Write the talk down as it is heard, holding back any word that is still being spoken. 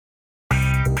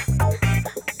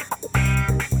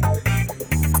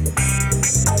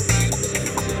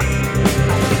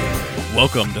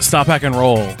Welcome to Stop Hack and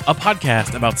Roll, a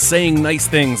podcast about saying nice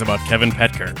things about Kevin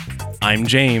Petker. I'm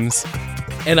James.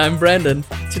 And I'm Brandon.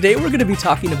 Today we're going to be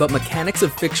talking about mechanics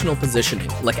of fictional positioning,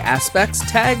 like aspects,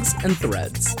 tags, and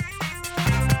threads.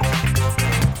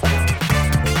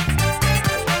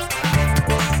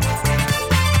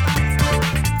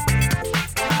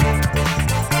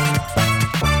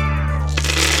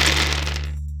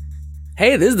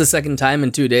 Hey, this is the second time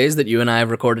in 2 days that you and I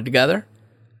have recorded together.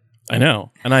 I know.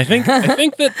 And I think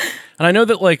that, and I know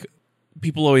that like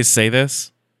people always say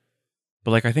this,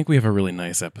 but like I think we have a really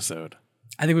nice episode.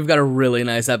 I think we've got a really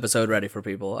nice episode ready for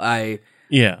people. I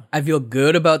feel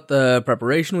good about the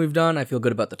preparation we've done. I feel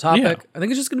good about the topic. Yeah. I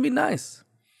think it's just going to be nice.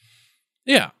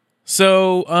 Yeah.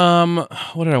 So,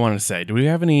 what did I want to say? Did we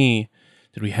have any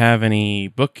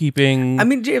bookkeeping? I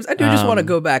mean, James, I do just want to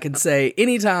go back and say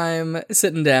anytime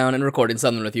sitting down and recording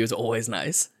something with you is always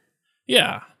nice.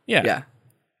 Yeah.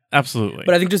 Absolutely.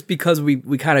 But I think just because we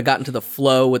kind of got into the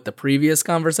flow with the previous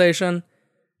conversation,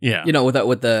 yeah. you know,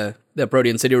 with the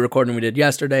Protean City recording we did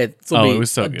yesterday, it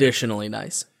was so additionally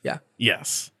nice. Yeah.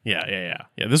 Yes. Yeah.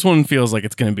 This one feels like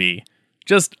it's going to be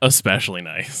just especially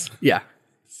nice. Yeah.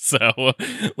 So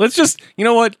let's just, you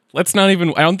know what? Let's not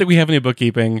even, I don't think we have any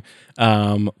bookkeeping.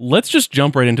 Let's just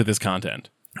jump right into this content.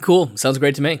 Cool. Sounds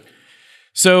great to me.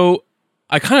 So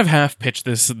I kind of half pitched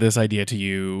this idea to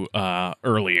you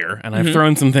earlier, and I've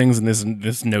thrown some things in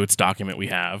this notes document we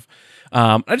have.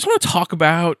 I just want to talk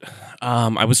about,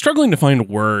 I was struggling to find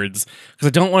words because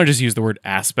I don't want to just use the word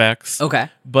aspects. Okay.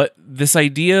 But this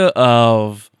idea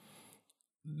of,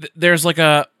 there's like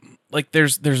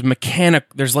there's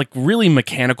really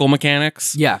mechanical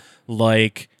mechanics. Yeah.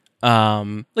 Like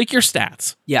your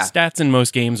stats. Yeah. Stats in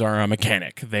most games are a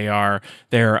mechanic. There's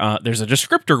a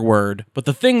descriptor word, but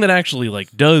the thing that actually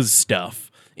like does stuff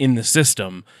in the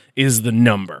system is the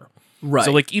number. Right.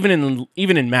 So like even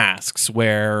in Masks,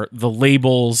 where the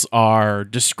labels are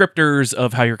descriptors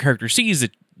of how your character sees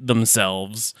it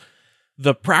themselves,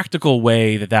 the practical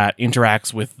way that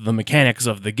interacts with the mechanics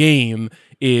of the game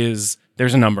is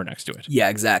there's a number next to it. Yeah,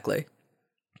 exactly.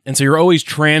 And so you're always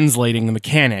translating the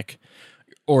mechanic,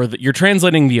 or you're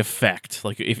translating the effect.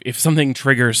 Like if something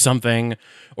triggers something,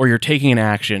 or you're taking an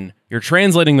action, you're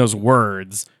translating those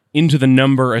words into the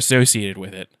number associated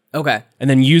with it. Okay. And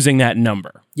then using that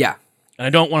number. Yeah. And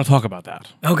I don't want to talk about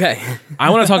that. Okay. I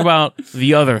want to talk about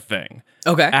the other thing.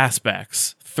 Okay.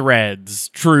 Aspects, threads,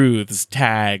 truths,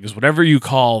 tags, whatever you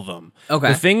call them. Okay.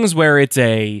 The things where it's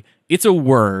a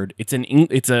word,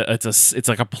 it's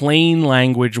like a plain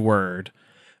language word.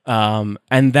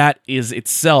 And that is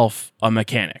itself a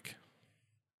mechanic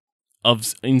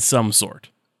in some sort.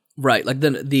 Right, like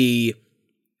the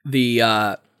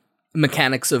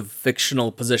mechanics of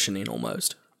fictional positioning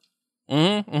almost.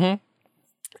 Mm-hmm.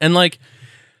 And like,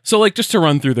 so like just to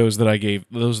run through those that I gave,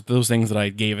 those things that I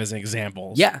gave as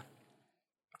examples. Yeah.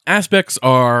 Aspects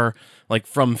are like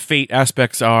from Fate.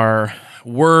 Aspects are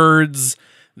words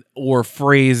or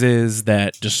phrases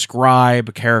that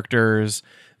describe characters.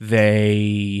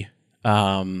 They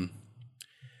are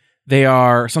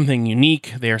something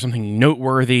unique. They are something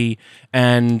noteworthy,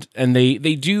 and they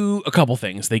do a couple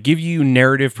things. They give you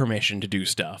narrative permission to do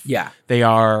stuff. Yeah. They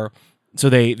are so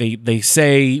they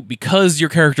say because your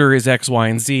character is X, Y,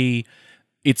 and Z,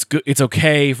 it's good. It's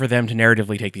okay for them to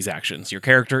narratively take these actions. Your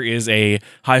character is a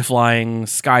high-flying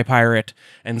sky pirate,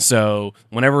 and so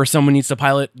whenever someone needs to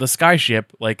pilot the sky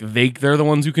ship, like they're the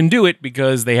ones who can do it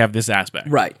because they have this aspect.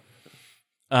 Right.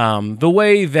 The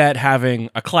way that having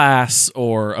a class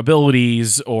or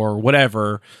abilities or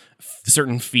whatever,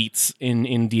 certain feats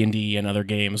in D&D and other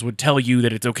games would tell you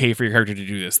that it's okay for your character to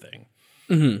do this thing.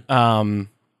 Mm-hmm.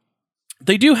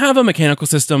 They do have a mechanical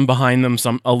system behind them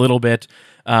a little bit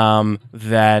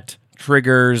that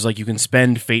triggers, like you can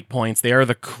spend fate points. They are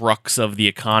the crux of the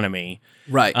economy.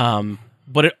 Right.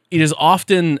 But it is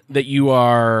often that you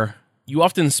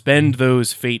often spend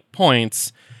those fate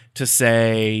points to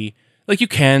say, like you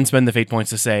can spend the fate points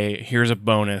to say, here's a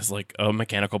bonus, like a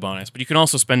mechanical bonus, but you can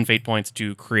also spend fate points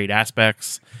to create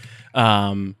aspects,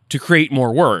 to create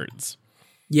more words.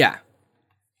 Yeah.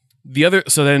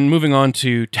 So then moving on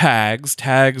to tags.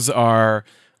 Tags are,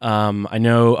 I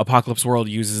know Apocalypse World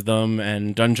uses them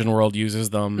and Dungeon World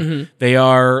uses them. Mm-hmm. They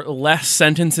are less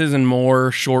sentences and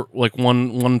more short, like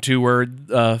one, 2 word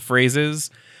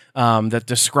phrases that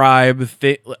describe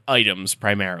items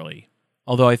primarily.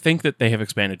 Although I think that they have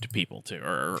expanded to people too,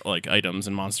 or like items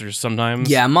and monsters sometimes.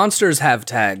 Yeah, monsters have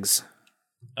tags.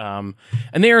 And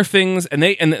they are things, and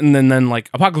then like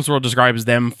Apocalypse World describes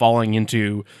them falling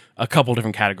into a couple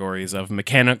different categories of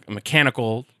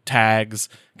mechanical tags,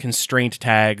 constraint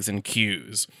tags, and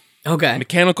cues. Okay.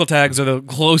 Mechanical tags are the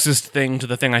closest thing to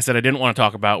the thing I said I didn't want to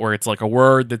talk about, where it's like a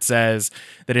word that says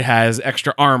that it has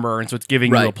extra armor, and so it's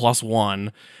giving you a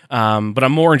 +1. But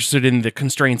I'm more interested in the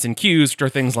constraints and cues, which are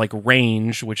things like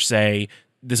range, which say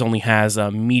this only has a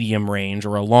medium range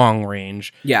or a long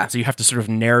range. Yeah. So you have to sort of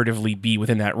narratively be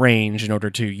within that range in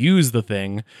order to use the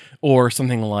thing. Or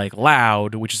something like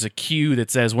loud, which is a cue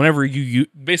that says whenever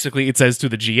basically it says to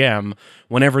the GM,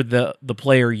 whenever the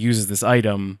player uses this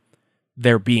item,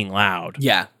 they're being loud.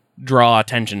 Yeah. Draw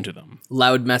attention to them.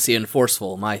 Loud, messy, and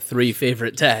forceful, my 3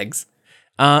 favorite tags.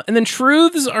 And then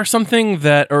truths are something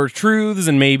truths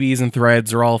and maybes and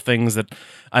threads are all things that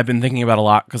I've been thinking about a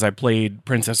lot because I played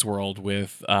Princess World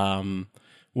with Kevin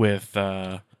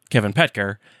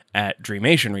Petker at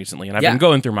Dreamation recently, and I've been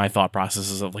going through my thought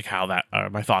processes of like how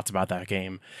my thoughts about that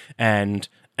game, and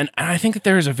I think that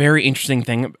there is a very interesting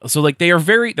thing. So like they're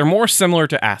more similar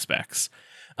to Aspects,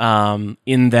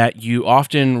 in that you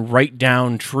often write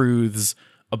down truths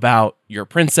about your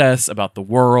princess, about the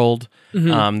world.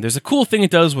 Mm-hmm. There's a cool thing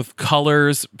it does with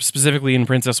colors, specifically in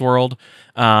Princess World,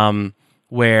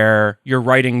 where you're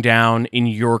writing down in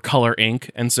your color ink.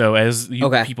 And so as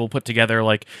people put together,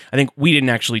 like, I think we didn't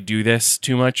actually do this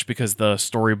too much because the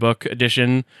storybook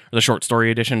edition, or the short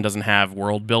story edition, doesn't have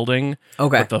world building.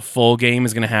 Okay. But the full game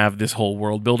is going to have this whole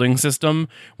world building system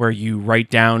where you write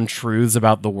down truths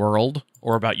about the world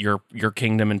or about your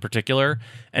kingdom in particular.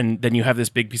 And then you have this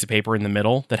big piece of paper in the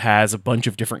middle that has a bunch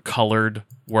of different colored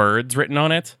words written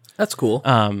on it. That's cool.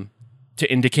 To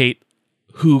indicate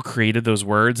who created those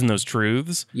words and those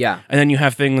truths. Yeah. And then you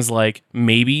have things like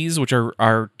maybes, which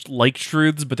are like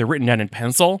truths, but they're written down in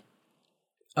pencil.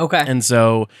 Okay. And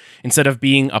so instead of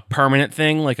being a permanent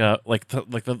thing, like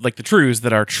the truths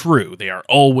that are true, they are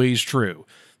always true.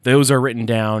 Those are written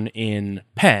down in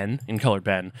pen, in colored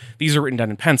pen. These are written down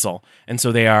in pencil. And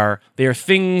so they are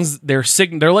things,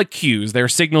 they're like cues. They're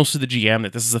signals to the GM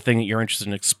that this is a thing that you're interested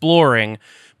in exploring,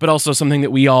 but also something that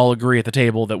we all agree at the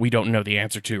table that we don't know the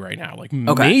answer to right now. Like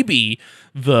maybe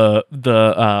the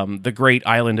great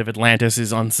island of Atlantis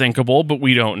is unsinkable, but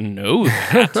we don't know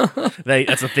that.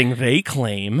 That's a thing they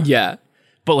claim. Yeah.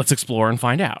 But let's explore and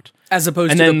find out. As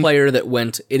opposed to the player that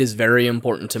went, it is very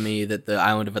important to me that the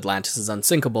island of Atlantis is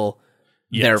unsinkable,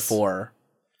 therefore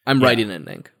I'm writing in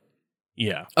ink.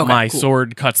 Yeah. My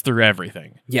sword cuts through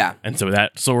everything. Yeah. And so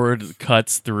that sword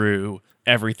cuts through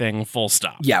everything, full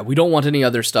stop. Yeah, we don't want any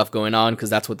other stuff going on because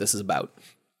that's what this is about.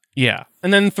 Yeah.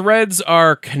 And then threads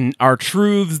are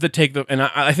truths that take the... And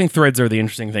I think threads are the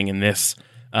interesting thing in this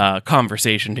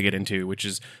conversation to get into, which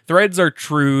is threads are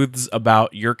truths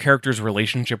about your character's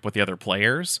relationship with the other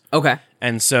players. Okay.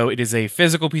 And so it is a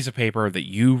physical piece of paper that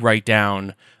you write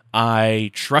down,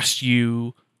 I trust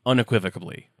you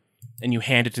unequivocally, and you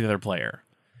hand it to the other player.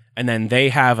 And then they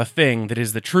have a thing that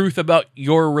is the truth about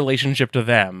your relationship to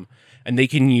them, and they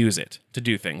can use it to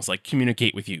do things like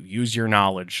communicate with you, use your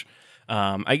knowledge.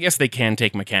 I guess they can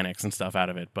take mechanics and stuff out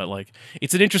of it, but like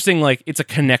it's an interesting, like, it's a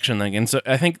connection thing. And so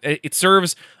I think it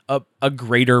serves a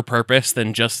greater purpose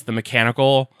than just the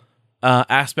mechanical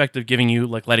aspect of giving you,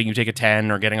 like, letting you take a 10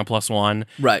 or getting a +1.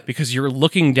 Right. Because you're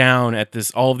looking down at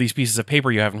all of these pieces of paper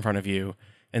you have in front of you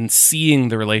and seeing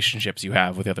the relationships you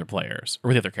have with other players or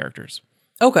with other characters.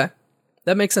 Okay.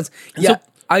 That makes sense. And yeah. So,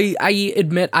 I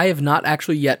admit I have not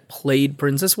actually yet played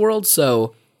Princess World,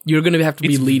 so you're going to have to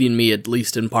be leading me at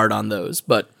least in part on those,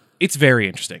 but it's very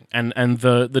interesting. And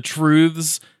the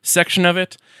truths section of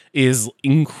it is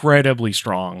incredibly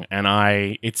strong, and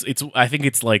I think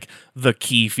it's like the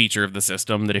key feature of the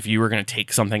system that if you were going to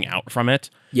take something out from it,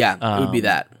 it would be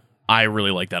that. I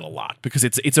really like that a lot because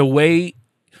it's a way,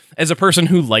 as a person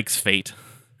who likes Fate,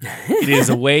 it is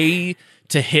a way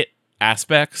to hit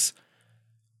aspects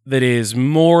that is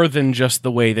more than just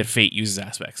the way that Fate uses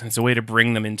aspects. And it's a way to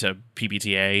bring them into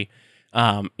PBTA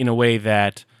in a way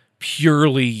that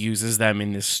purely uses them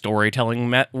in this storytelling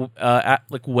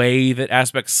way that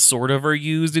aspects sort of are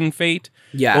used in Fate,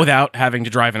 without having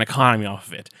to drive an economy off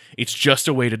of it. It's just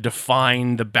a way to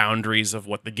define the boundaries of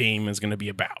what the game is going to be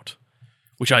about,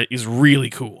 which is really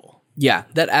cool. Yeah,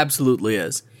 that absolutely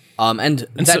is. And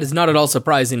that is not at all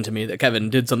surprising to me that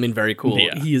Kevin did something very cool.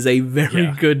 Yeah. He is a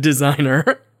very good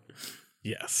designer.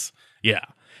 Yes. Yeah.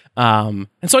 And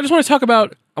so I want to talk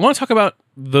about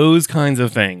those kinds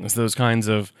of things, those kinds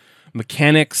of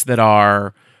mechanics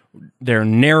that they're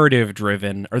narrative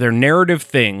driven, or they're narrative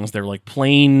things. They're like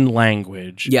plain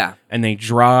language. Yeah. And they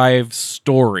drive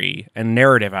story and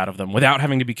narrative out of them without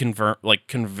having to be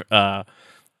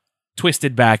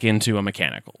twisted back into a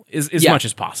mechanical as much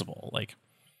as possible. Like,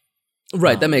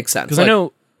 right. That makes sense.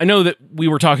 Because I know that we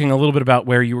were talking a little bit about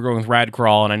where you were going with rad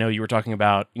crawl, and I know you were talking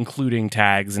about including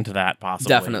tags into that possibly.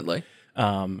 Definitely.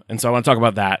 And so I want to talk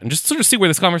about that and just sort of see where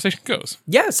this conversation goes.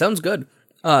 Yeah, sounds good.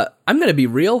 I'm going to be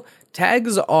real.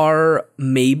 Tags are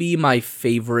maybe my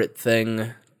favorite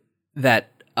thing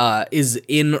that is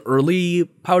in early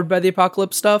Powered by the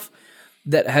Apocalypse stuff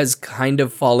that has kind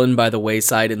of fallen by the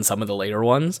wayside in some of the later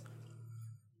ones.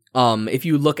 If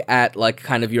you look at like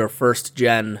kind of your first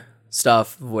gen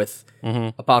stuff with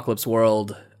Apocalypse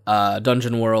World,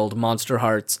 Dungeon World, Monster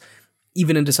Hearts,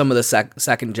 even into some of the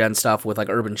second gen stuff with like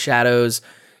Urban Shadows,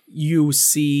 you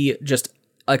see just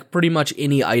like pretty much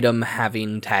any item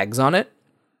having tags on it.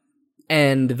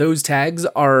 And those tags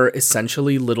are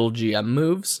essentially little GM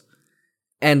moves.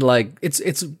 And like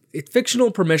it's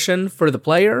fictional permission for the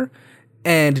player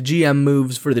and GM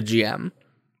moves for the GM.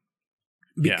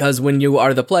 Because when you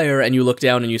are the player and you look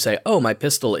down and you say, "Oh, my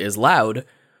pistol is loud,"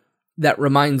 that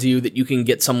reminds you that you can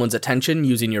get someone's attention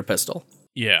using your pistol.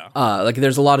 Yeah. Like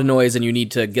there's a lot of noise and you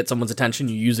need to get someone's attention,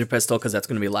 you use your pistol because that's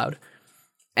going to be loud.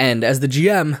 And as the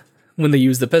GM, when they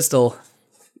use the pistol,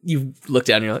 you look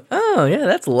down and you're like, "Oh, yeah,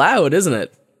 that's loud, isn't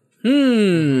it?"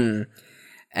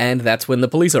 And that's when the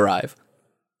police arrive.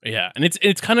 Yeah, and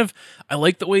it's kind of, I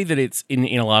like the way that it's in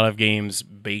a lot of games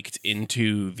baked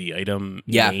into the item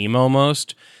name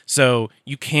almost. So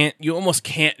you almost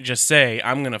can't just say,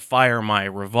 "I'm going to fire my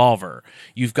revolver."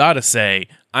 You've got to say,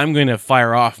 "I'm going to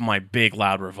fire off my big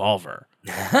loud revolver."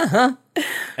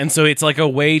 And so it's like a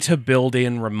way to build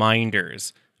in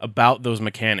reminders about those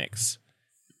mechanics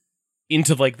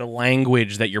into like the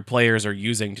language that your players are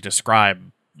using to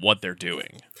describe what they're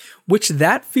doing. Which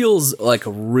that feels like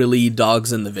really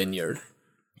Dogs in the Vineyard.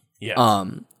 Yeah.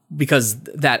 Because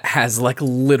that has like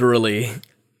literally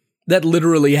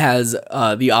has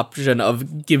the option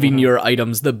of giving your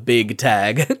items the big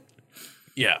tag.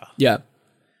 Yeah. Yeah.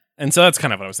 And so that's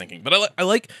kind of what I was thinking. But I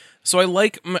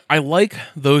like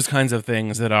those kinds of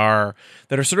things that are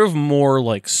sort of more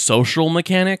like social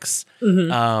mechanics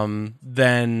than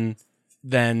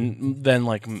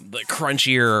like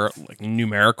crunchier like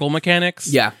numerical mechanics.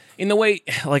 Yeah. In the way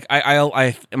like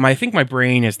I think my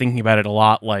brain is thinking about it a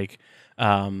lot like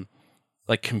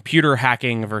computer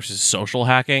hacking versus social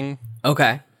hacking.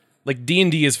 Okay. Like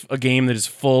D&D is a game that is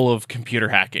full of computer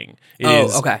hacking.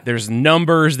 Okay. There's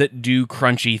numbers that do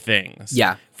crunchy things.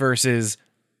 Yeah. Versus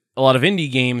a lot of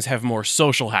indie games have more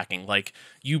social hacking. Like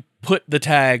you put the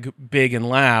tag big and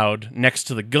loud next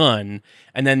to the gun,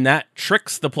 and then that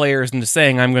tricks the players into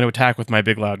saying, "I'm going to attack with my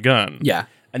big loud gun." Yeah.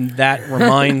 And that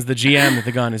reminds the GM that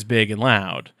the gun is big and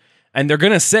loud. And they're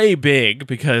going to say big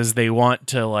because they want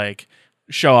to like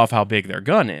show off how big their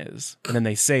gun is. And then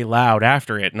they say loud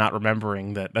after it, not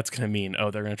remembering that that's going to mean, oh,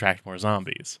 they're going to attract more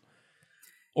zombies.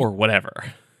 Or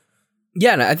whatever.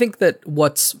 Yeah, and I think that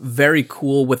what's very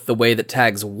cool with the way that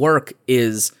tags work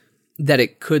is that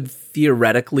it could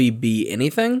theoretically be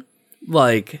anything.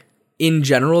 Like, in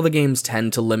general, the games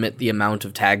tend to limit the amount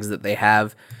of tags that they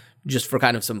have just for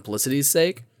kind of simplicity's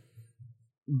sake.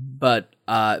 But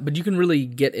you can really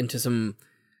get into some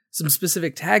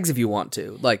specific tags if you want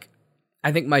to. Like,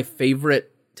 I think my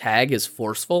favorite tag is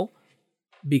forceful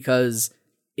because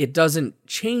it doesn't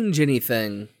change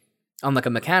anything on like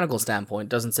a mechanical standpoint. It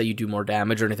doesn't say you do more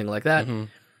damage or anything like that.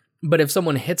 But if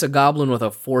someone hits a goblin with a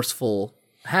forceful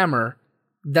hammer,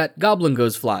 that goblin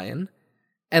goes flying.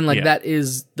 And like that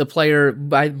is the player,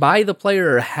 by the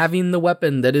player having the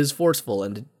weapon that is forceful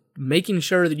and making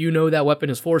sure that you know that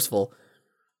weapon is forceful,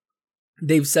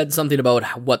 they've said something about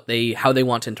how they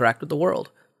want to interact with the world.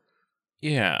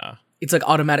 Yeah. It's like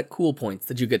automatic cool points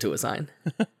that you get to assign.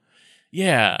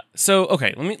 Yeah. So,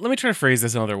 okay, let me try to phrase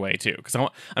this another way too, because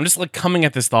I'm just like coming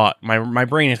at this thought. My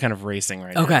brain is kind of racing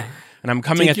right now. Okay. And I'm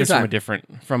coming at this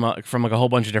from like a whole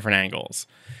bunch of different angles.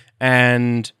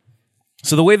 And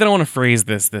so the way that I want to phrase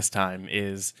this time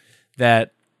is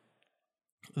that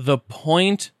the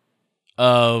point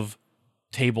of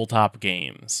tabletop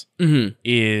games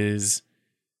is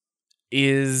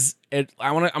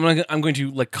I'm going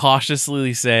to like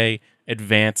cautiously say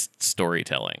advanced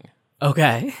storytelling.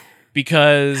 Okay.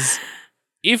 Because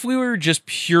if we were just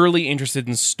purely interested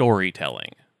in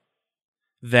storytelling,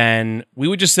 then we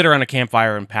would just sit around a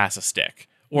campfire and pass a stick.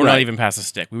 Or not even pass a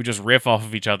stick. We would just riff off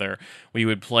of each other. We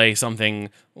would play something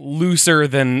looser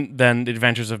than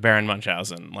Adventures of Baron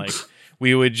Munchausen. Like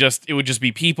it would just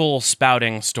be people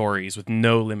spouting stories with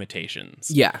no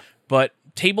limitations. Yeah. But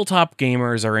tabletop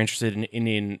gamers are interested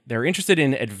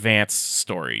in advanced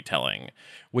storytelling,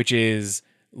 which is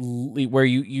where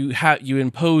you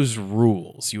impose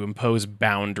rules, you impose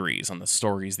boundaries on the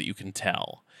stories that you can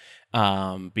tell,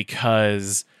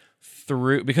 because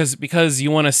through because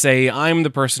you want to say I'm the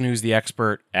person who's the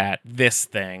expert at this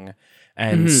thing.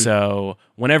 And so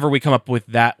whenever we come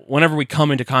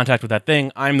into contact with that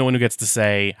thing, I'm the one who gets to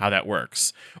say how that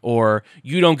works. Or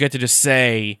you don't get to just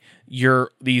say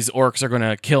these orcs are going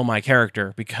to kill my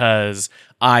character because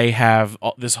because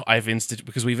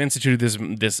we've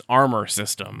instituted this armor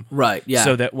system. Right, yeah.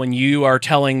 So that when you are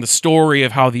telling the story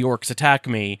of how the orcs attack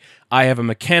me, I have a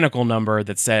mechanical number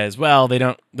that says, well, they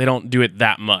don't do it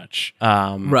that much.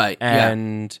 Right,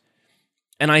 and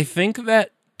I think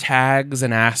that tags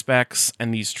and aspects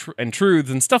and these and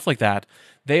truths and stuff like that,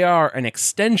 they are an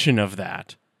extension of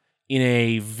that in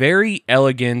a very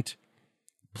elegant,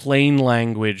 plain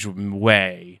language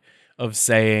way of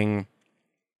saying,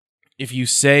 if you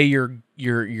say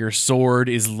your sword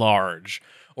is large,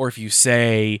 or if you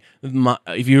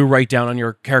write down on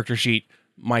your character sheet,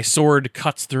 my sword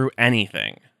cuts through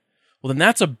anything, well, then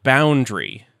that's a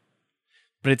boundary.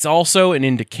 But it's also an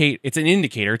indicator.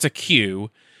 It's a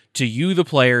cue to you, the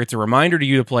player. It's a reminder to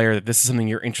you, the player, that this is something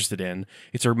you're interested in.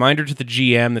 It's a reminder to the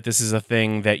GM that this is a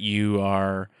thing that you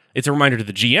are. It's a reminder to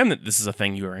the GM that this is a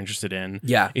thing you are interested in.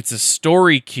 Yeah. It's a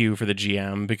story cue for the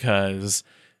GM because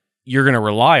you're going to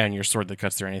rely on your sword that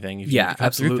cuts through anything. If you cut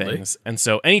absolutely. Through things. And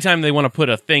so anytime they want to put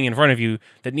a thing in front of you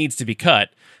that needs to be cut,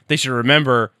 they should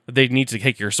remember that they need to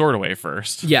take your sword away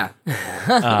first. Yeah.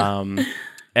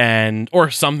 Or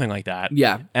something like that.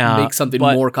 Yeah. Make something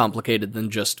more complicated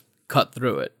than just cut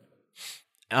through it.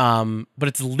 But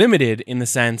it's limited in the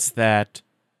sense that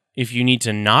if you need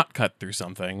to not cut through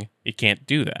something, it can't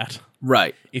do that.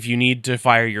 Right. If you need to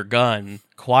fire your gun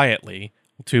quietly,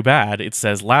 too bad, it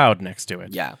says loud next to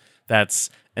it. Yeah.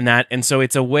 And so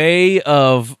it's a way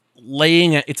of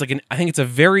laying it. I think it's a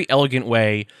very elegant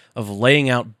way of laying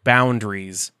out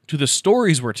boundaries to the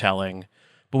stories we're telling,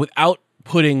 but without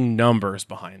putting numbers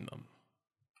behind them.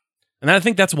 And I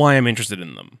think that's why I'm interested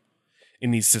in them,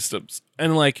 in these systems.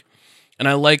 I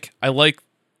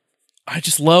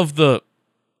just love the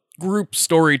group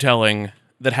storytelling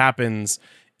that happens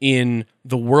in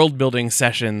the world building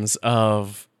sessions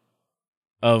of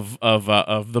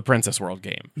the Princess World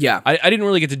game. Yeah. I didn't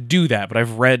really get to do that, but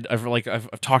I've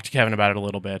talked to Kevin about it a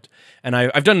little bit, and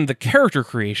I've done the character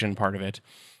creation part of it,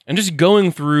 and just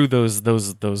going through those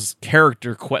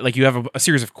character you have a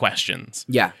series of questions.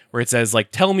 Yeah. Where it says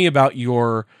tell me about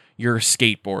your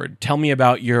skateboard, tell me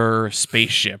about your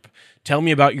spaceship, tell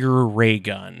me about your ray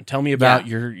gun, tell me about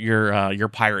your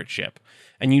pirate ship.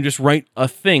 And you just write a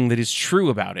thing that is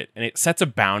true about it, and it sets a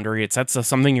boundary, it sets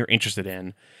something you're interested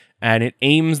in, and it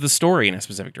aims the story in a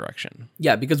specific direction.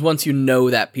 Yeah, because once you know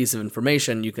that piece of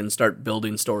information, you can start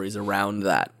building stories around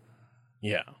that.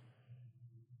 Yeah.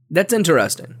 That's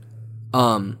interesting.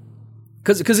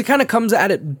 Because it kind of comes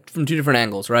at it from two different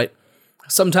angles, right?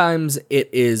 Sometimes it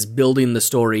is building the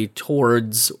story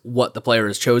towards what the player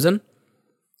has chosen.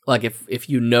 Like if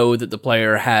you know that the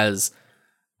player has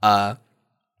a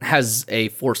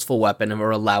forceful weapon or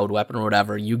a loud weapon or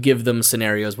whatever, you give them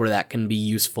scenarios where that can be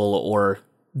useful or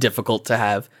difficult to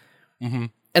have. Mm-hmm.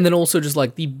 And then also just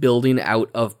the building out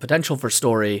of potential for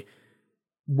story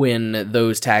when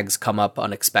those tags come up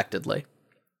unexpectedly.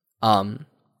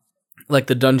 Like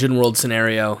the Dungeon World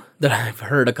scenario that I've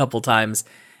heard a couple times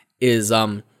is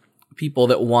people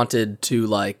that wanted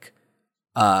to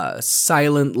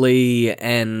silently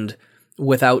and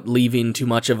without leaving too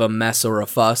much of a mess or a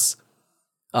fuss,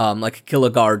 kill a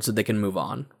guard so they can move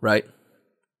on, right?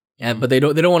 But they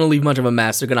don't want to leave much of a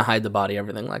mess. They're going to hide the body,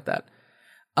 everything like that.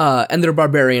 And their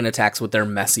barbarian attacks with their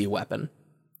messy weapon.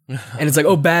 And it's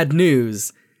oh, bad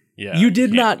news. Yeah, you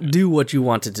did not do what you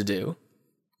wanted to do.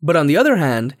 But on the other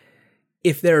hand,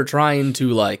 if they're trying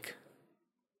to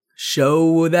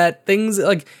show that things,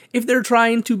 if they're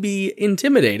trying to be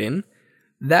intimidating,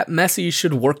 that messy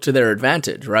should work to their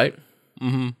advantage, right?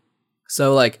 Mm-hmm.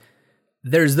 So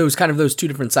there's those two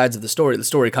different sides of the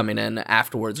story coming in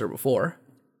afterwards or before.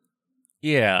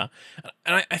 Yeah.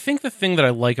 And I think the thing that I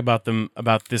like about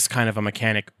this kind of a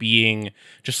mechanic being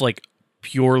just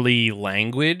purely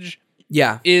language,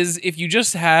 is if you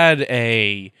just have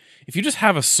a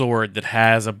sword that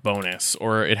has a bonus,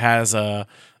 or it has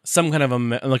some kind of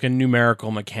a numerical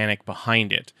mechanic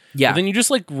behind it. Yeah. Then you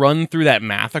just run through that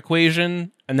math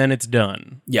equation and then it's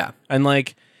done. Yeah. And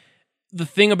the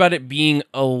thing about it being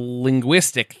a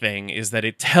linguistic thing is that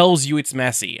it tells you it's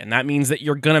messy, and that means that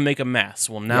you're gonna make a mess.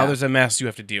 Well, now there's a mess you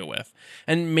have to deal with.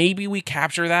 And maybe we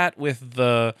capture that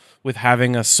with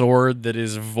having a sword that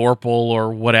is Vorpal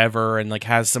or whatever and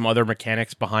has some other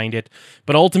mechanics behind it.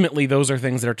 But ultimately those are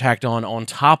things that are tacked on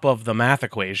top of the math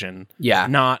equation. Yeah.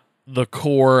 Not the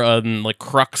core and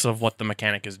crux of what the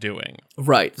mechanic is doing.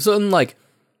 Right. So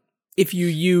if you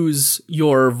use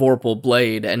your Vorpal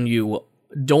blade and you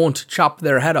don't chop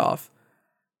their head off,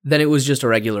 then it was just a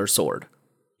regular sword.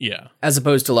 Yeah. As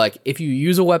opposed to, like, if you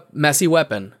use a messy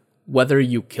weapon, whether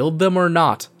you killed them or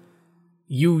not,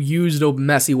 you used a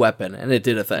messy weapon and it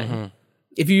did a thing. Mm-hmm.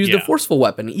 If you used a forceful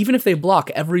weapon, even if they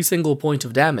block every single point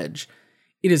of damage,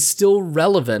 it is still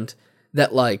relevant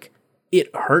that, like, it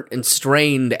hurt and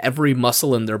strained every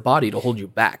muscle in their body to hold you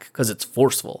back because it's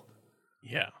forceful.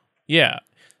 Yeah. Yeah.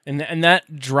 And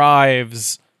that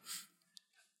drives...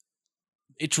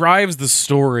 It drives the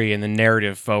story and the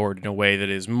narrative forward in a way that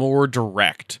is more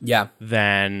direct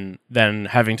than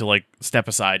having to, like, step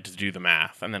aside to do the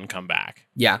math and then come back.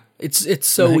 Yeah. It's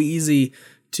so easy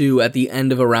to, at the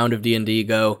end of a round of D&D,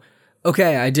 go,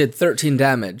 okay, I did 13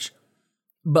 damage.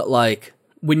 But, like,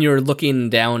 when you're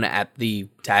looking down at the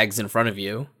tags in front of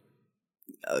you,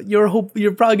 you're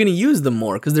probably going to use them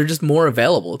more because they're just more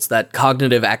available. It's that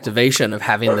cognitive activation of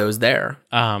having those there.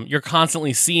 You're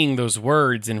constantly seeing those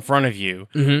words in front of you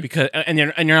because, and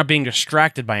you're not being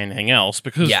distracted by anything else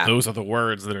because those are the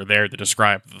words that are there to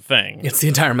describe the thing. It's the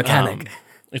entire mechanic.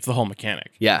 It's the whole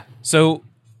mechanic. Yeah. So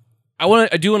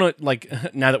I do want to,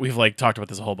 like, now that we've, like, talked about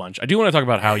this a whole bunch, I do want to talk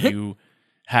about how you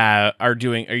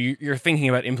you're thinking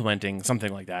about implementing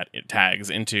something like that, tags,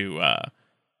 into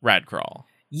Radcrawl.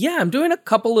 Yeah, I'm doing a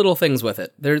couple little things with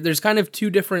it. There's kind of two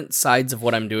different sides of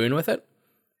what I'm doing with it.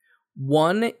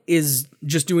 One is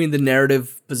just doing the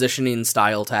narrative positioning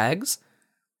style tags,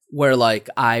 where, like,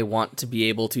 I want to be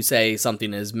able to say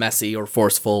something is messy or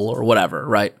forceful or whatever,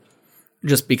 right?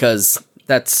 Just because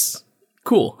that's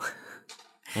cool.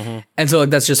 Mm-hmm. And so,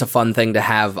 like, that's just a fun thing to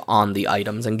have on the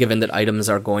items. And given that items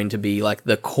are going to be, like,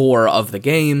 the core of the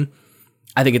game,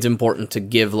 I think it's important to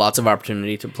give lots of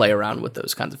opportunity to play around with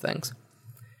those kinds of things.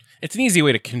 It's an easy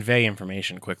way to convey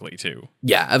information quickly, too.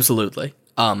 Yeah, absolutely.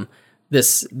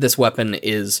 This weapon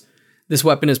is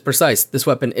precise. This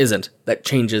weapon isn't. That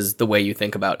changes the way you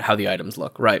think about how the items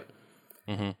look, right?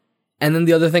 Mm-hmm. And then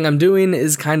the other thing I'm doing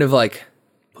is kind of, like,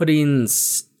 putting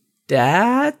stats,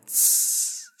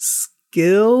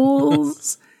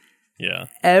 skills,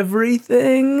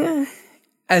 everything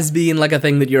as being, like, a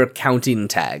thing that you're counting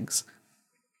tags.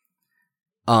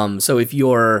 So if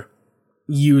you're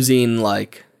using,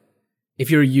 like,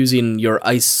 your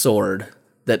ice sword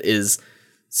that is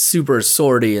super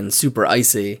swordy and super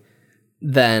icy,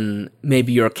 then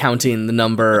maybe you're counting the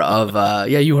number of,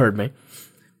 you heard me.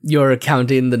 You're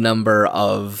counting the number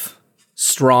of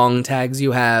strong tags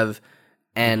you have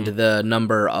and the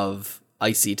number of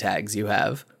icy tags you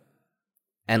have,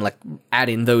 and, like,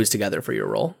 adding those together for your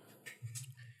roll.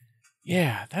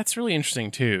 Yeah, that's really interesting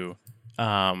too.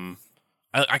 I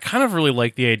kind of really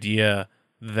like the idea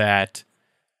that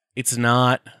it's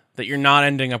not that you're not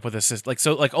ending up with a system.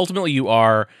 Like, ultimately you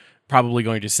are probably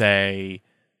going to say,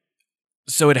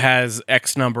 so it has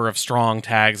X number of strong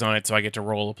tags on it, so I get to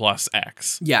roll a plus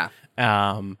X. Yeah.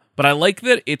 But I like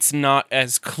that it's not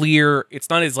as clear, it's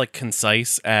not as, like,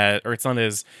 concise or it's not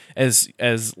as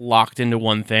locked into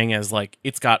one thing as, like,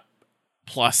 it's got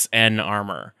plus N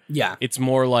armor. Yeah. It's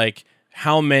more like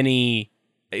how many,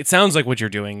 it sounds like what you're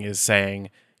doing is saying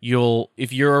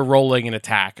if you're rolling an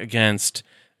attack against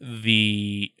an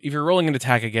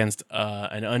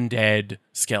undead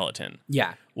skeleton.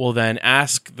 Yeah. Well, then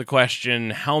ask the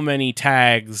question, how many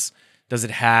tags does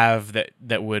it have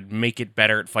that would make it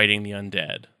better at fighting the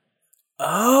undead?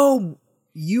 Oh,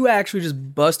 you actually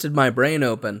just busted my brain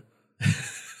open.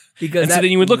 Because so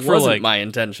then you would look for, wasn't like, my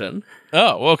intention.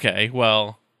 Oh, okay.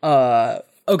 Well,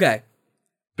 okay.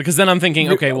 Because then I'm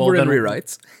thinking, okay, well, we're then in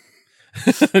rewrites.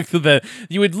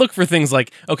 You would look for things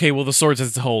like, okay, well, the sword says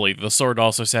it's holy. The sword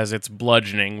also says it's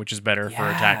bludgeoning, which is better for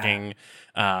attacking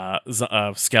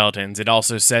skeletons. It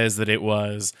also says that it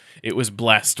was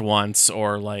blessed once,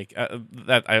 or, like,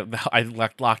 that I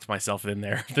locked myself in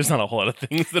there. There's not a whole lot of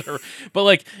things that are,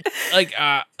 but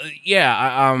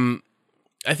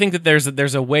I think that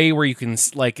there's a way where you can,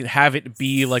 like, have it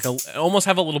be like almost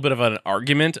have a little bit of an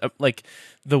argument, like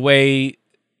the way.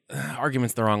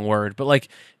 Argument's the wrong word, but, like,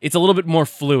 it's a little bit more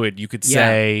fluid. You could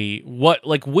say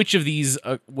which of these,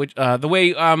 the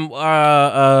way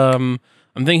I'm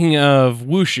thinking of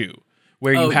Wushu,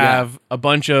 where you have a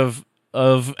bunch of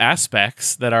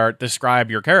aspects that describe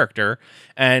your character,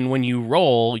 and when you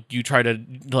roll, you try to,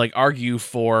 like, argue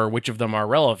for which of them are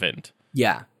relevant.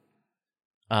 Yeah.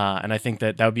 And I think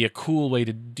that would be a cool way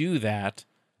to do that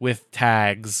with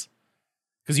tags,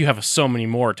 because you have so many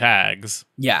more tags.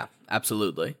 Yeah,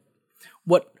 absolutely.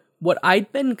 What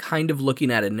I'd been kind of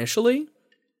looking at initially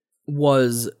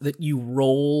was that you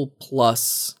roll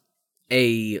plus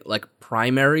a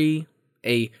primary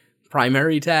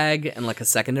tag and, like, a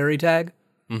secondary tag.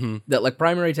 That like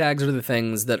primary tags are the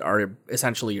things that are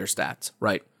essentially your stats,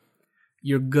 right?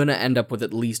 You're gonna end up with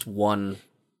at least one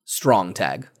strong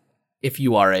tag if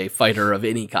you are a fighter of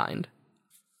any kind.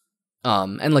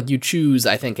 And like you choose,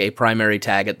 I think, a primary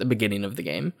tag at the beginning of the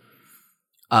game.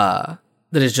 That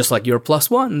is just like your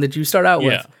 +1 that you start out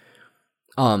with.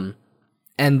 And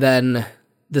then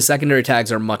the secondary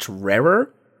tags are much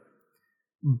rarer.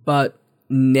 But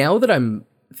now that I'm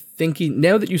thinking,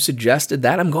 now that you suggested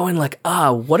that, I'm going like,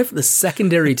 what if the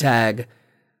secondary tag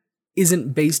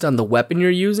isn't based on the weapon you're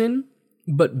using,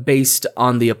 but based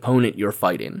on the opponent you're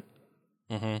fighting?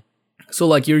 So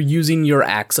like you're using your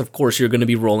axe, of course you're going to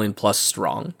be rolling plus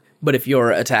strong. But if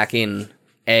you're attacking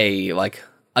a like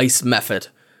ice mephit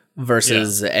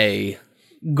versus a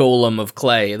golem of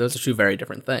clay, those are two very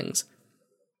different things.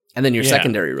 And then your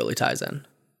secondary really ties in.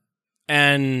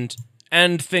 And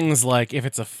things like if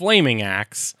it's a flaming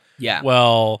axe, yeah,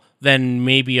 well, then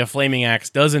maybe a flaming axe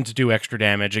doesn't do extra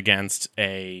damage against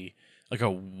a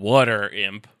water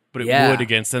imp, but it would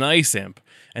against an ice imp.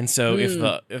 And so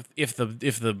if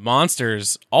the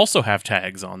monsters also have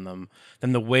tags on them,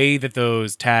 then the way that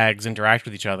those tags interact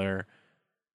with each other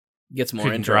gets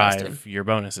more interesting. Drive your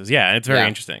bonuses. Yeah, it's very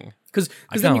interesting. Because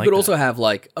then you could also have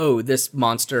like, oh, this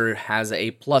monster has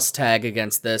a plus tag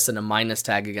against this and a minus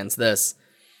tag against this.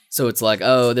 So it's like,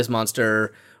 oh, this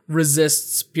monster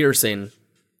resists piercing.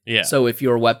 Yeah. So if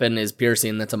your weapon is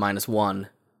piercing, that's a -1.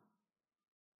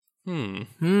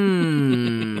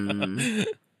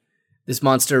 This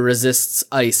monster resists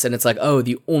ice, and it's like, oh,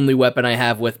 the only weapon I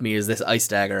have with me is this ice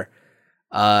dagger.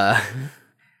 I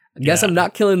guess I'm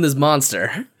not killing this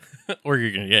monster. Or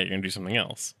you're gonna do something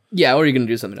else. Yeah, or you're gonna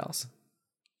do something else.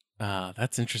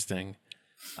 That's interesting.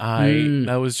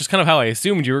 That was just kind of how I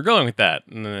assumed you were going with that,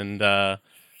 and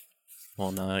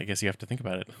well, no, I guess you have to think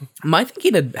about it. My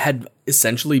thinking had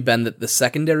essentially been that the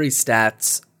secondary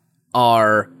stats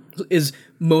is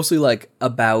mostly like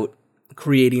about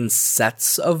creating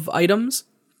sets of items.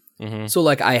 So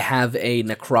like I have a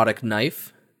necrotic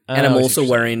knife, and I'm also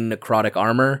wearing necrotic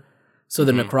armor. So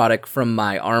the necrotic from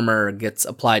my armor gets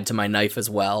applied to my knife as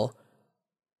well.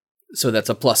 So that's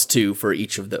a +2 for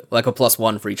each of the, like a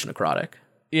 +1 for each necrotic.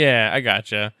 Yeah, I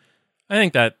gotcha. I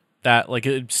think that like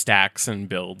it stacks and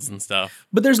builds and stuff.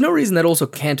 But there's no reason that also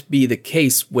can't be the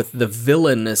case with the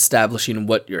villain establishing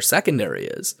what your secondary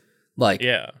is. Like,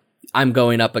 I'm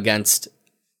going up against,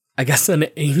 I guess, an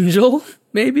angel,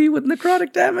 maybe, with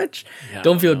necrotic damage. Yeah,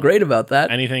 don't feel great about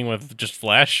that. Anything with just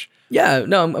flesh? Yeah,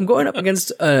 no, I'm going up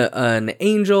against an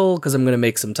angel because I'm going to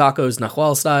make some tacos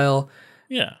Nahual style.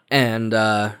 Yeah. And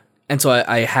so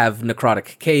I have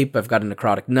necrotic cape, I've got a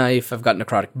necrotic knife, I've got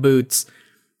necrotic boots.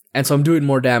 And so I'm doing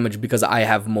more damage because I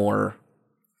have more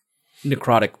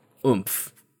necrotic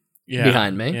oomph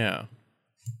behind me. Yeah.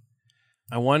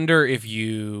 I wonder if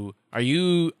are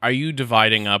you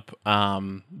dividing up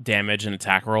damage and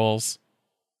attack rolls?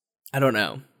 I don't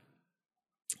know.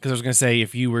 Because I was going to say,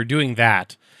 if you were doing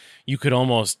that, you could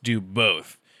almost do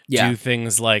both. Yeah. Do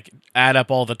things like add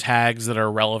up all the tags that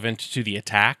are relevant to the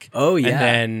attack. Oh, yeah.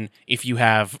 And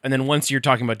then once you're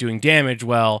talking about doing damage,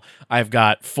 well, I've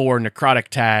got 4 necrotic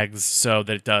tags so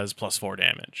that it does +4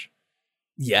 damage.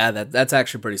 Yeah, that's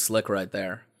actually pretty slick right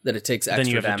there. That it takes extra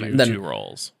then you have damage. To do 2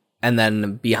 rolls. And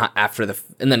then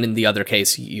and then in the other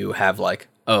case you have like,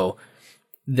 oh,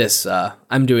 this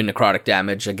I'm doing necrotic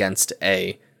damage against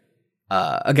a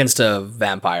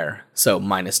vampire, so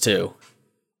 -2.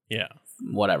 Yeah.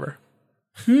 Whatever.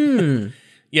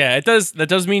 Yeah, that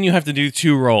does mean you have to do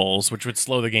 2 rolls, which would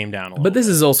slow the game down a little. But this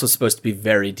is also supposed to be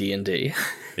very D&D.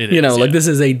 It is, like this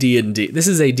is a D&D. This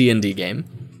is a D&D game.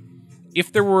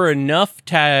 If there were enough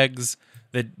tags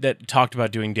that talked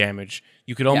about doing damage,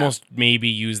 you could almost maybe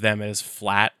use them as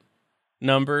flat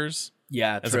numbers.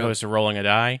 Yeah, as opposed to rolling a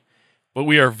die. But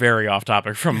we are very off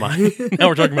topic from mine. Now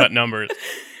we're talking about numbers.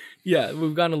 Yeah,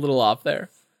 we've gone a little off there.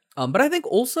 But I think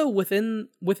also within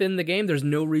the game, there's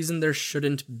no reason there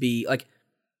shouldn't be, like,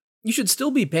 you should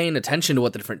still be paying attention to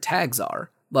what the different tags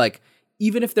are. Like,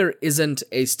 even if there isn't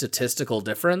a statistical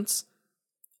difference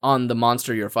on the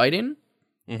monster you're fighting,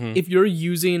 if you're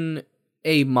using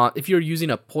a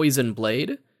poison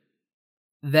blade,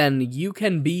 then you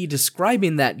can be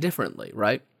describing that differently,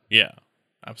 right? Yeah,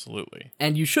 absolutely.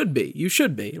 And you should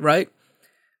be, right?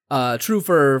 True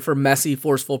for messy,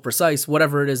 forceful, precise,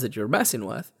 whatever it is that you're messing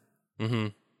with.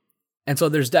 And so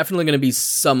there's definitely going to be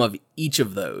some of each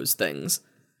of those things.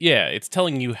 Yeah, it's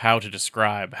telling you how to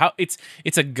describe how it's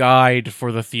a guide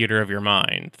for the theater of your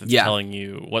mind that's telling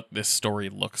you what this story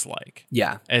looks like.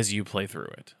 Yeah, as you play through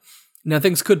it. Now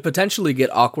things could potentially get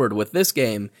awkward with this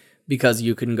game because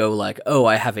you can go like, "Oh,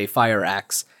 I have a fire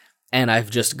axe and I've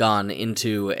just gone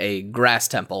into a grass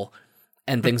temple,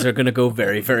 and things are going to go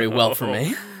very, very well for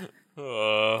me.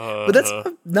 But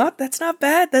that's not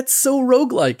bad. That's so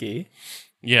roguelike-y.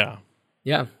 Yeah.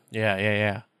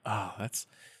 Yeah. Oh,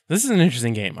 this is an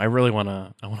interesting game. I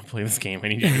wanna play this game. I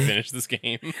need you to finish this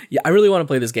game. Yeah, I really want to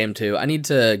play this game too. I need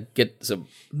to get some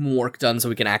work done so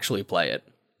we can actually play it.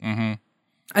 Mm-hmm.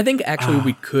 I think actually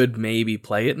we could maybe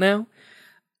play it now.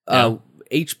 Yeah.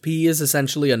 HP is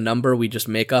essentially a number we just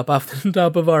make up off the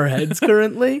top of our heads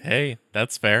currently. Hey,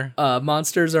 that's fair.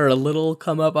 Monsters are a little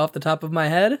come up off the top of my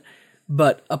head,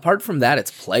 but apart from that,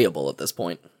 it's playable at this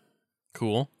point.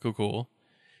 Cool.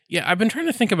 Yeah, I've been trying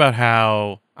to think about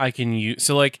how I can use.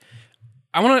 So, like,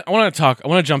 I want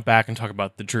to jump back and talk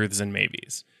about the truths and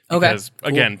maybes. Because, cool.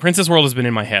 Again, Princess World has been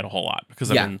in my head a whole lot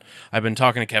because I've been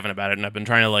talking to Kevin about it, and I've been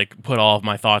trying to like put all of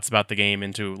my thoughts about the game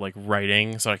into like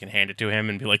writing so I can hand it to him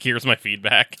and be like, here's my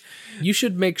feedback. You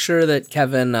should make sure that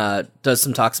Kevin does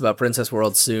some talks about Princess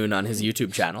World soon on his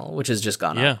YouTube channel, which has just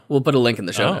gone up. We'll put a link in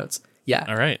the show notes. Yeah.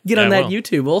 All right. Get on that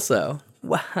YouTube also.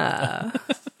 Wow.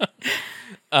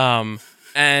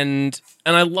 And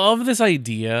I love this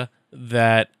idea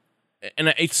that,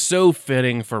 and it's so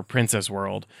fitting for Princess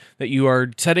World, that you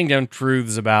are setting down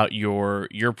truths about your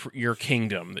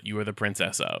kingdom that you are the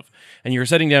princess of, and you're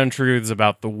setting down truths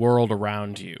about the world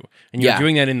around you, and you're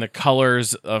doing that in the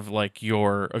colors of like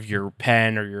your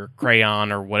pen or your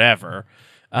crayon or whatever.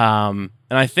 And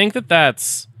I think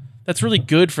that's really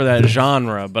good for that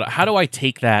genre. But how do I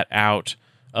take that out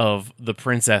of the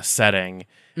princess setting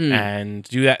and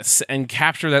do that and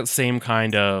capture that same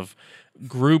kind of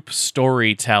group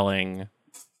storytelling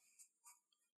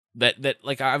that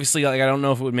like obviously like I don't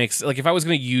know if it would make like if I was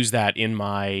going to use that in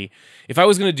my if I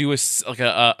was going to do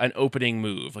an opening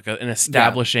move like an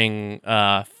establishing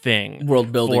thing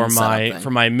world building for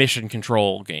my mission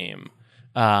control game.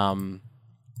 Well,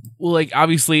 like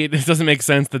obviously it doesn't make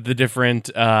sense that the different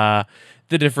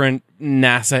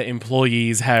NASA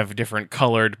employees have different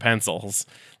colored pencils.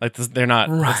 Like they're not.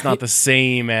 Right. It's not the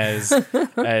same as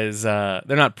they're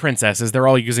not princesses. They're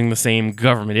all using the same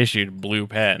government issued blue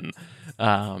pen. So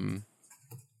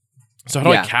how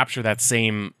do I capture that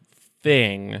same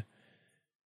thing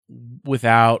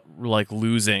without like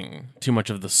losing too much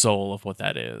of the soul of what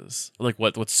that is? Like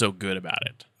what's so good about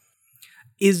it?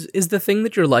 Is the thing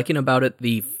that you're liking about it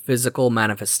the physical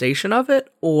manifestation of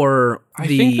it, or I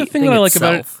think the thing that I like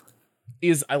about it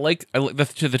is I like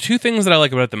the two things that I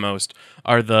like about it the most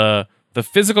are the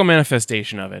physical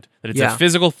manifestation of it, that it's a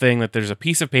physical thing, that there's a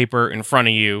piece of paper in front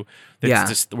of you that's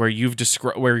just where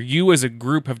where you as a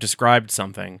group have described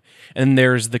something, and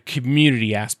there's the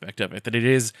community aspect of it, that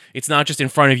it's not just in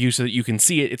front of you so that you can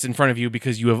see it, it's in front of you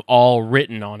because you have all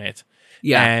written on it.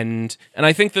 Yeah. And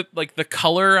I think that like the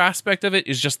color aspect of it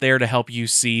is just there to help you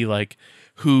see like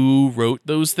who wrote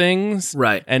those things,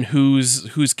 right? And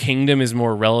whose kingdom is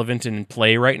more relevant in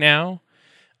play right now.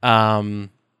 And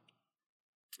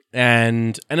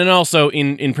then also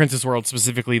in Princess World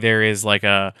specifically, there is like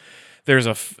there's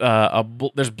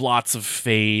blots of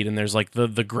fade, and there's like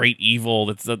the great evil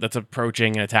that's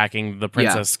approaching and attacking the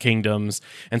princess kingdoms,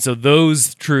 and so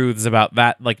those truths about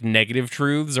that, like negative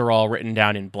truths, are all written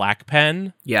down in black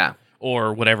pen,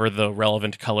 or whatever the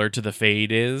relevant color to the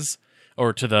fade is,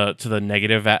 or to the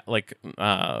negative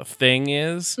thing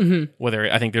is. Mm-hmm.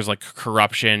 Whether I think there's like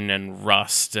corruption and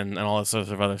rust and all that sort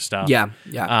of other stuff.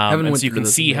 And so you can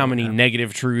see how many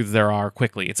negative truths there are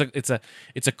quickly. It's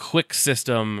a quick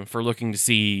system for looking to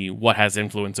see what has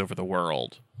influence over the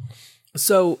world.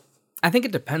 So I think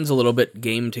it depends a little bit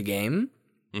game to game.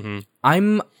 Mm-hmm.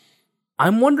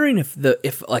 I'm wondering if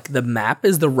the map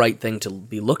is the right thing to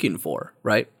be looking for,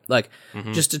 right? Like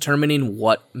just determining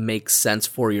what makes sense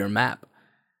for your map.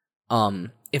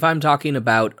 If I'm talking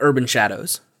about urban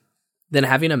shadows, then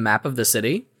having a map of the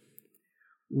city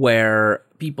where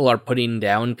people are putting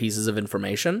down pieces of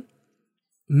information,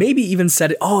 maybe even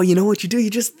set it, you know what you do? You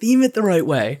just theme it the right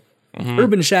way. Mm-hmm.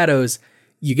 Urban shadows,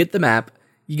 you get the map,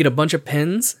 you get a bunch of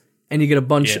pins, and you get a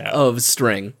bunch of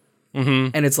string. Mm-hmm.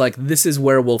 And it's like, this is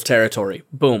werewolf territory.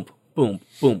 Boom, boom,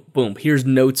 boom, boom. Here's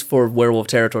notes for werewolf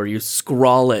territory. You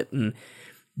scrawl it in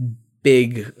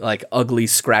big, like, ugly,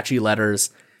 scratchy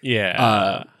letters.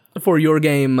 Yeah. For your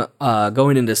game,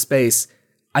 going into space,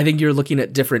 I think you're looking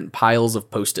at different piles of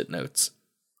Post-it notes.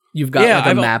 You've got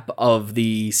a map of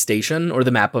the station or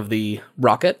the map of the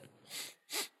rocket.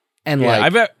 And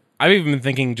I've even been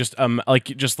thinking just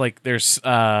there's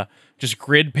just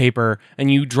grid paper, and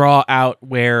you draw out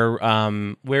where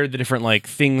the different like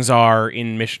things are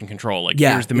in mission control. Like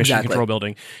here's the mission control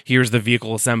building, here's the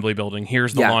vehicle assembly building,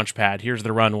 here's the launch pad, here's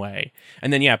the runway,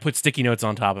 and then put sticky notes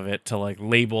on top of it to like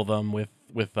label them with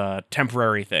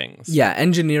temporary things. Yeah,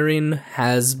 engineering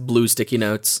has blue sticky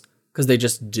notes because they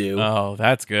just do. Oh,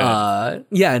 that's good.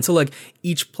 Yeah, and so like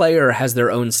each player has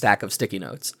their own stack of sticky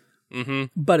notes,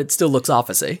 but it still looks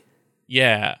officey.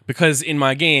 Yeah, because in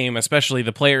my game, especially,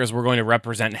 the players were going to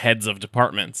represent heads of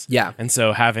departments. Yeah. And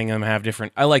so having them have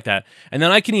different, I like that. And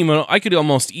then I could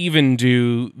almost even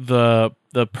do the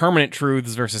permanent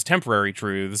truths versus temporary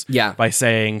truths. Yeah. By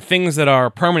saying things that are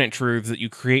permanent truths that you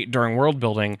create during world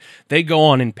building, they go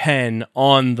on in pen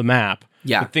on the map.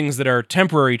 Yeah. But things that are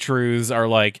temporary truths are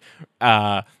like,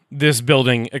 this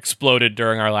building exploded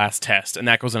during our last test, and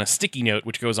that goes on a sticky note,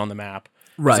 which goes on the map,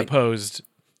 as opposed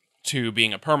to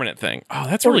being a permanent thing. Oh,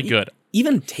 that's really good.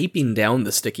 Even taping down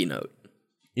the sticky note.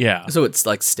 Yeah. So it's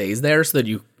like stays there so that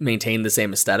you maintain the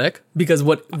same aesthetic. Because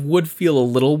what would feel a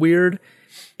little weird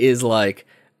is like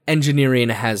engineering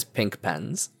has pink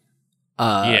pens.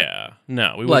 Yeah.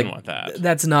 No, we wouldn't want that.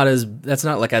 That's not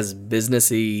like as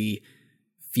businessy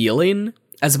feeling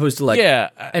as opposed to like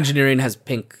engineering has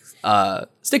pink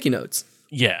sticky notes.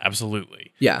 Yeah,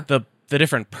 absolutely. Yeah. The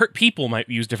different people might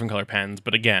use different color pens,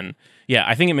 but again, yeah,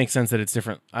 I think it makes sense that it's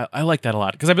different. I like that a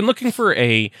lot because I've been looking for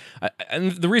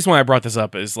and the reason why I brought this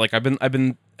up is like I've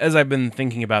been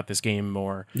thinking about this game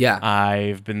more. Yeah,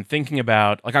 I've been thinking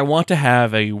about like I want to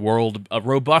have a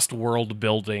robust world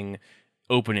building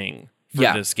opening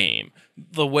for this game.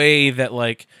 The way that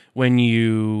like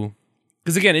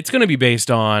because again, it's going to be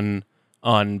based on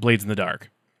Blades in the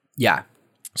Dark. Yeah,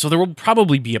 so there will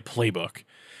probably be a playbook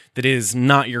that is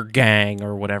not your gang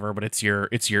or whatever, but it's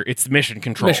mission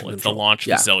control. It's the launch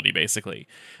facility, basically.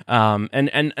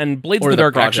 And Blades of the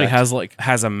Dark actually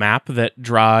has a map that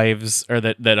drives or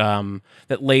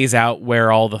that lays out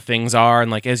where all the things are,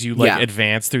 and like as you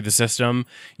advance through the system,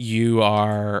 you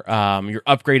are you're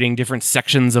upgrading different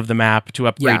sections of the map to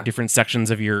upgrade different sections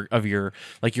of your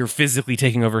like you're physically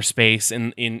taking over space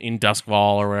in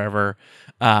Duskwall or whatever.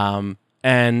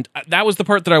 And that was the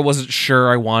part that I wasn't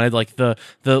sure I wanted, like the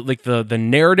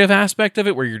narrative aspect of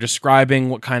it, where you're describing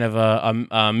what kind of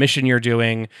a mission you're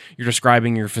doing, you're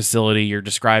describing your facility, you're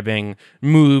describing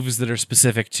moves that are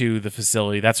specific to the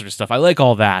facility, that sort of stuff. I like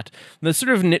all that. The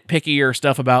sort of nitpickier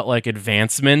stuff about like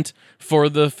advancement for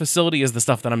the facility is the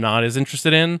stuff that I'm not as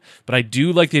interested in, but I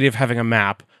do like the idea of having a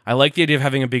map. I like the idea of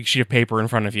having a big sheet of paper in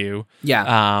front of you.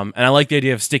 Yeah. And I like the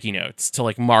idea of sticky notes to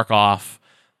like mark off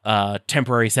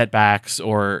temporary setbacks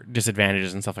or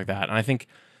disadvantages and stuff like that. And I think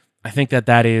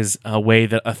that is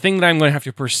a thing that I'm going to have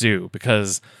to pursue,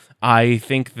 because I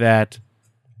think that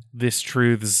this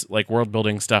truths like world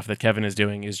building stuff that Kevin is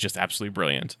doing is just absolutely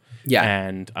brilliant. Yeah.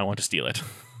 And I want to steal it.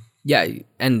 Yeah.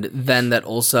 And then that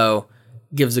also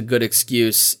gives a good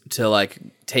excuse to like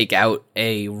take out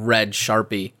a red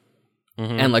Sharpie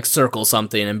and like circle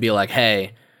something and be like,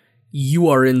 hey, you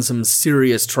are in some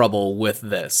serious trouble with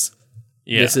this.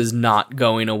 Yeah. This is not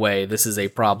going away. This is a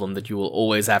problem that you will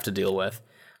always have to deal with.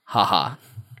 Haha.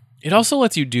 It also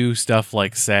lets you do stuff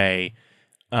like, say,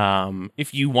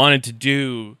 if you wanted to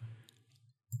do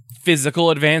physical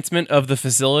advancement of the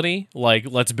facility, like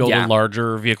let's build a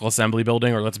larger vehicle assembly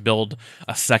building, or let's build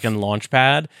a second launch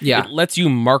pad. Yeah. It lets you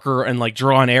marker and like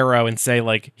draw an arrow and say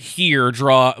like, here,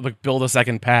 build a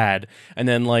second pad. And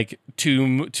then like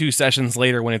two sessions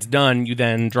later when it's done, you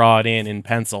then draw it in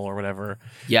pencil or whatever.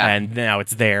 Yeah. And now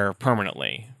it's there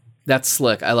permanently. That's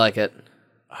slick. I like it.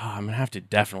 Oh, I'm going to have to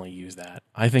definitely use that.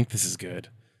 I think this is good.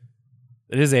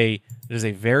 It is a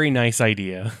very nice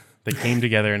idea that came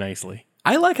together nicely.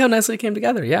 I like how nicely it came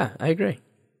together. Yeah, I agree.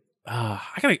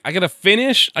 I gotta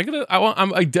finish.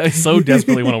 I so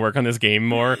desperately want to work on this game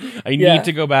more. I need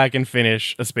to go back and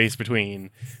finish A Space Between,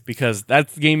 because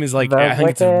that game is like, I think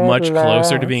it's much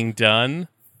closer to being done,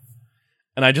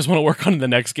 and I just want to work on the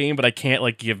next game, but I can't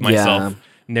like give myself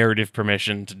narrative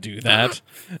permission to do that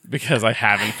because I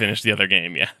haven't finished the other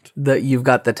game yet. You've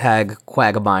got the tag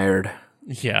Quagmired.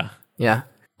 Yeah. Yeah.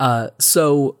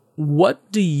 So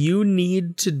what do you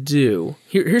need to do?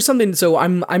 Here's something. So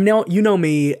I'm now, you know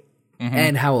me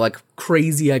and how like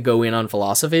crazy I go in on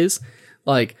philosophies.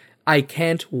 Like I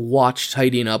can't watch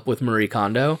Tidying Up with Marie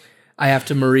Kondo. I have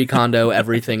to Marie Kondo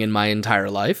everything in my entire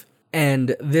life.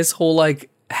 And this whole like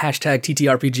hashtag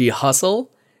TTRPG hustle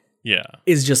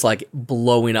is just like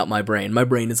blowing up my brain. My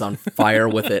brain is on fire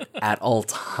with it at all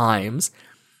times.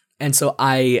 And so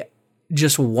I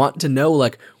just want to know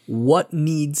like what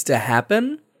needs to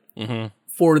happen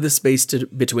for the space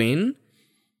between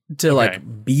to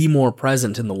like be more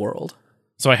present in the world.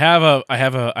 So I have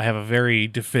a very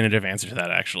definitive answer to that,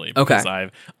 actually, because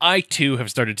I too have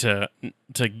started to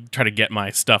try to get my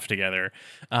stuff together.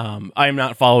 I am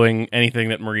not following anything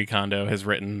that Marie Kondo has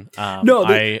written.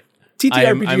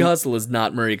 TTRPG Hustle is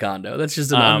not Marie Kondo. That's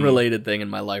just an unrelated thing in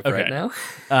my life right now.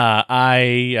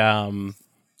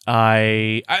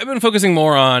 I've been focusing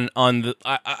more on the.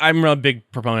 I'm a big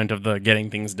proponent of the getting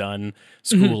things done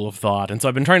school of thought, and so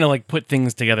I've been trying to like put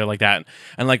things together like that.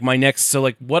 And like my next, so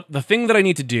like what the thing that I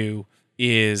need to do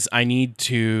is I need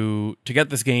to get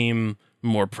this game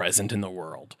more present in the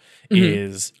world.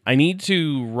 Is I need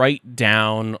to write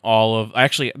down all of.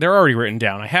 Actually, they're already written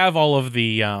down. I have all of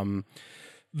the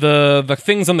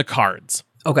things on the cards.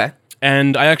 Okay.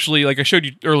 And I actually, like I showed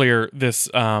you earlier, this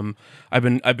I've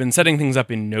been setting things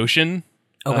up in Notion,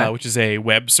 which is a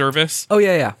web service. Oh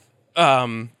yeah.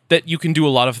 That you can do a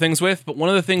lot of things with. But one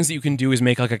of the things that you can do is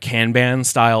make like a Kanban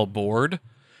style board.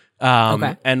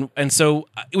 And so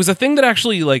it was a thing that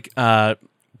actually like Taylor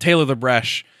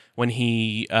LeBreche, when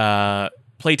he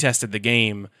play tested the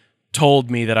game,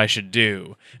 told me that I should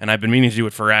do, and I've been meaning to do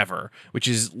it forever, which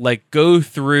is like go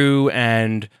through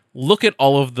and look at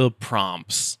all of the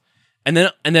prompts. And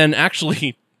then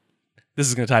actually, this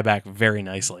is going to tie back very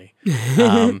nicely.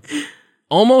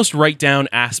 Almost write down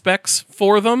aspects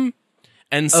for them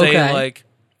and say like,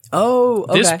 "Oh,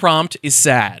 okay. This prompt is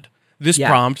sad. This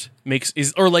prompt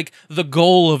or like the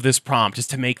goal of this prompt is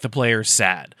to make the players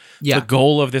sad. Yeah. The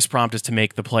goal of this prompt is to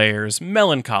make the players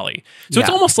melancholy. So it's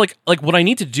almost like what I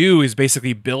need to do is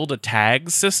basically build a tag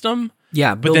system.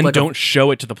 Yeah, but then like don't show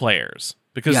it to the players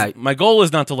because my goal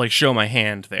is not to like show my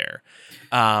hand there.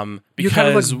 Because you're kind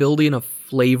of like building a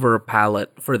flavor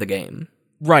palette for the game.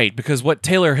 Right, because what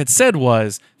Taylor had said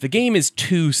was the game is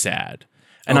too sad.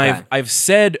 And I've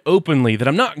said openly that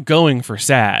I'm not going for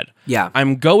sad. Yeah.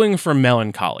 I'm going for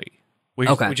melancholy.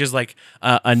 Which is like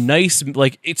a nice,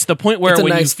 like it's the point where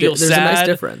when you feel sad. There's a nice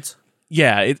difference.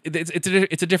 Yeah,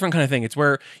 it's a different kind of thing. It's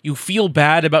where you feel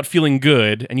bad about feeling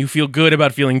good and you feel good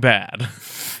about feeling bad.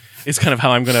 It's kind of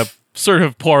how I'm going to sort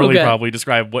of poorly probably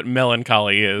describe what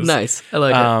melancholy is. Nice. I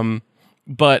like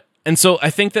it. And so I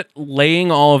think that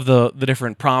laying all of the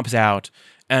different prompts out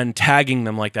and tagging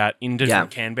them like that in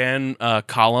different Kanban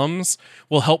columns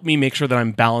will help me make sure that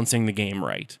I'm balancing the game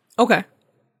right. Okay.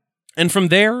 And from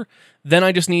there, then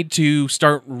I just need to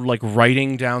start like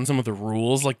writing down some of the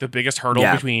rules. Like the biggest hurdle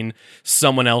between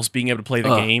someone else being able to play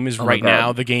the game is right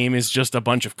now the game is just a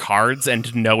bunch of cards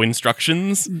and no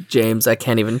instructions. James, I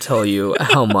can't even tell you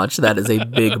how much that is a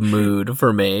big mood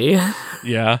for me.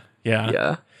 Yeah.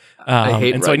 I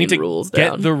hate and so I need to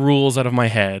get down. the rules out of my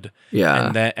head,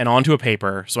 and onto a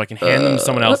paper, so I can hand them to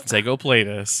someone else and say, "Go play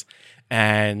this."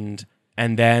 And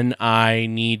then I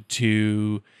need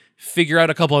to figure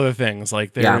out a couple other things.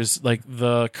 Like there's like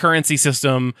the currency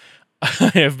system.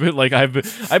 I've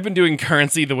been doing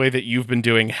currency the way that you've been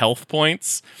doing health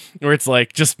points, where it's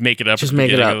like just make it up. Just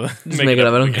make it up. Just make it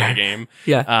up. I don't care. Game.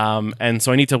 Yeah. And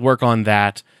so I need to work on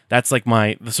that. That's like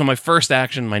my first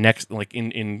action, my next, like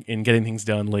in getting things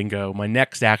done lingo, my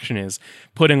next action is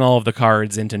putting all of the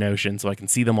cards into Notion so I can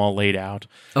see them all laid out.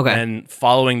 Okay. And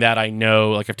following that, I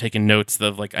know, like I've taken notes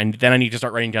of like, then I need to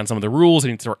start writing down some of the rules. I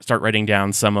need to start writing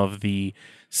down some of the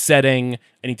setting.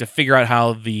 I need to figure out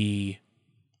how the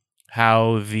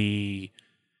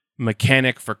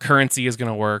mechanic for currency is going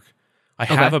to work. I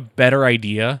have a better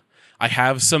idea. I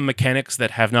have some mechanics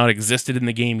that have not existed in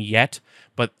the game yet,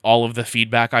 but all of the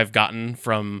feedback I've gotten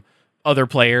from other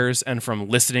players and from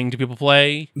listening to people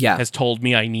play has told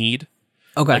me I need.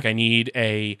 Okay. Like I need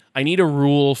a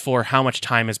rule for how much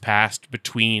time has passed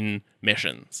between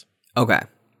missions. Okay.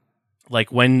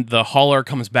 Like when the hauler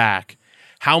comes back,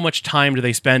 how much time do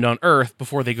they spend on Earth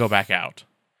before they go back out?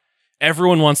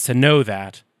 Everyone wants to know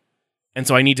that. And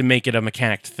so I need to make it a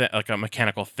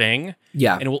mechanical thing.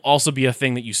 Yeah. And it will also be a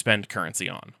thing that you spend currency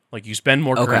on. Like you spend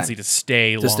more currency to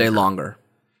stay longer. To stay longer.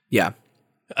 Yeah.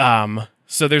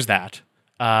 So there's that.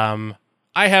 I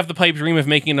have the pipe dream of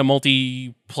making it a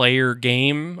multiplayer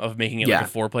game, of making it like a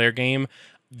 4-player game.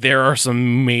 There are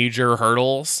some major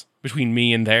hurdles between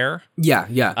me and there. Yeah.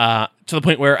 To the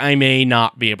point where I may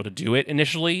not be able to do it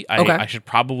initially. I should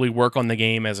probably work on the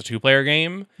game as a 2-player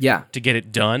game. Yeah. To get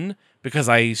it done. Because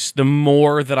the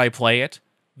more that I play it,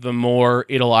 the more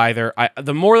it'll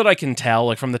the more that I can tell,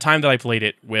 like from the time that I played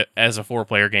it as a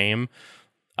 4-player game,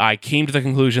 I came to the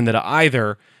conclusion that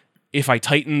either if I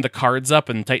tighten the cards up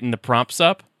and tighten the prompts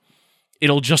up,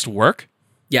 it'll just work.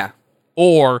 Yeah.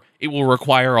 Or it will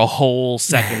require a whole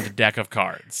second deck of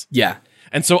cards. Yeah.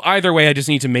 And so either way, I just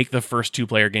need to make the first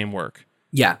 2-player game work.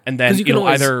 Yeah. And then it'll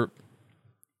either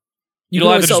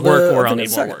just work or I'll need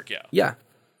more work. Yeah. Yeah.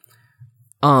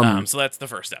 So that's the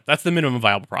first step. That's the minimum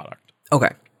viable product. Okay.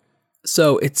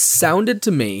 So it sounded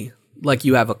to me like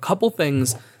you have a couple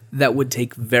things that would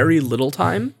take very little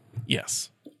time. Yes.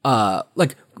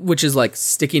 like which is like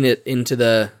sticking it into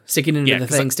the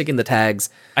thing, sticking the tags.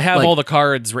 I have like, all the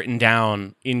cards written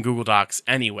down in Google Docs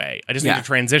anyway. I just need to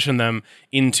transition them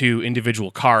into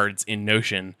individual cards in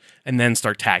Notion and then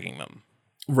start tagging them.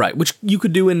 Right, which you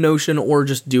could do in Notion or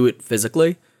just do it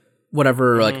physically,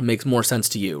 whatever like makes more sense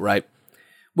to you, right?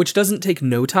 Which doesn't take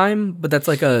no time, but that's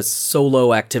like a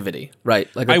solo activity, right?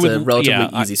 Like it's a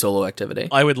relatively easy solo activity.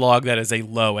 I would log that as a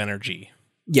low energy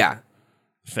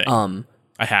thing.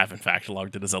 I have, in fact,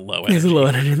 logged it as a low energy. It's a low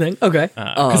energy thing? Okay.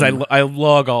 Because I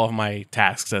log all of my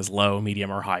tasks as low,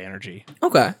 medium, or high energy.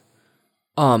 Okay.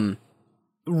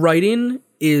 Writing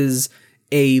is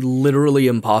a literally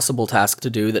impossible task to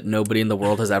do that nobody in the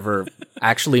world has ever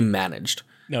actually managed.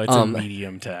 No, it's a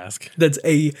medium task. That's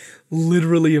a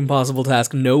literally impossible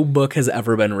task. No book has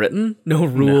ever been written. No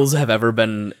rules have ever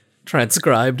been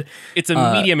transcribed. It's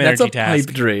a medium energy task. That's a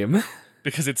pipe dream.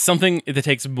 Because it's something that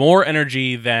takes more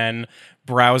energy than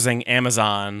browsing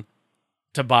Amazon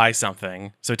to buy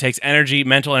something. So it takes energy,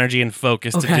 mental energy, and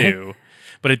focus to do.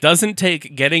 But it doesn't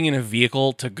take getting in a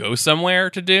vehicle to go somewhere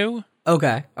to do.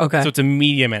 Okay. So it's a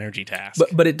medium energy task.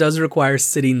 But it does require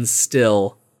sitting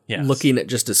still, looking at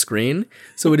just a screen.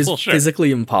 So it is physically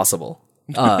impossible.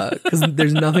 Because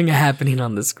there's nothing happening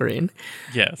on the screen.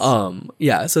 Yes.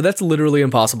 So that's literally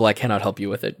impossible. I cannot help you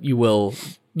with it. You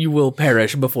will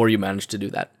perish before you manage to do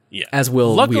that. Yeah. As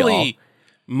will we all.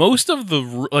 Most of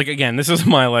the, like, again, this is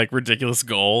my, like, ridiculous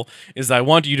goal, is I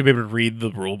want you to be able to read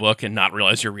the rule book and not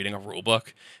realize you're reading a rule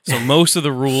book. So most of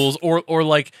the rules, or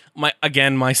like, my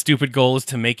stupid goal is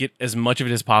to make it as much of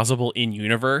it as possible in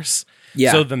universe.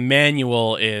 Yeah. So the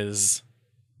manual is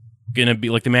gonna be,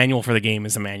 like, the manual for the game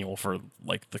is a manual for,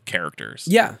 like, the characters.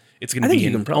 Yeah. It's gonna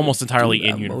be almost entirely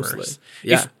in universe. Mostly.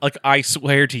 Yeah. Like, I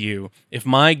swear to you, if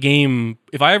I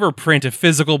ever print a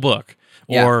physical book,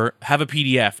 or have a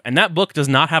PDF, and that book does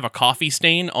not have a coffee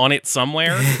stain on it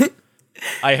somewhere,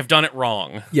 I have done it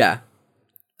wrong. Yeah.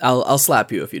 I'll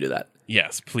slap you if you do that.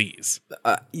 Yes, please.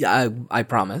 I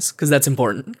promise, because that's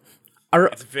important.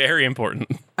 It's very important.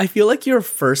 I feel like your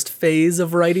first phase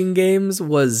of writing games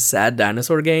was sad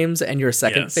dinosaur games, and your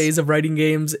second phase of writing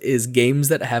games is games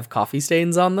that have coffee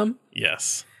stains on them.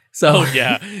 Yes. So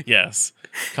yes.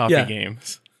 Coffee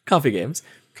games. Coffee games.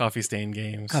 Coffee Stain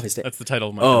Games. Coffee Stain. That's the title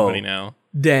of my company now.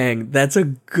 Dang, that's a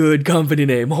good company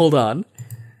name. Hold on.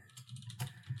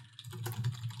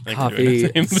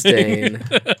 Coffee Stain.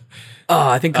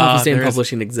 I think Coffee Stain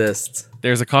Publishing exists.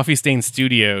 There's a Coffee Stain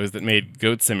Studios that made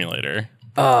Goat Simulator.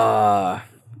 They have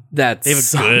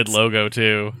a good logo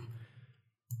too.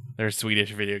 They're a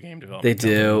Swedish video game developer. They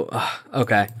do.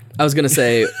 Okay. I was gonna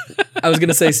say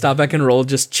Stop Back and Roll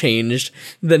just changed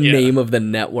the name of the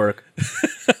network.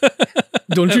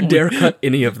 Don't you dare cut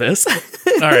any of this.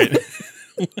 All right.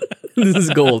 This is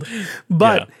gold.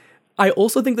 But I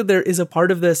also think that there is a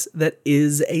part of this that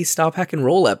is a Stop Hack and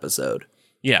Roll episode.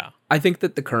 Yeah. I think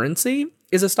that the currency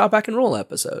is a Stop Hack and Roll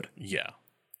episode. Yeah.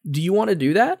 Do you want to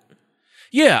do that?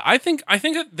 Yeah, I think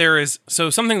that there is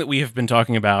something that we have been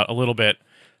talking about a little bit,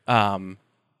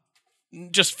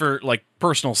 just for like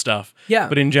personal stuff. Yeah.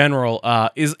 But in general,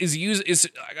 I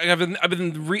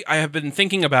have been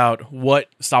thinking about what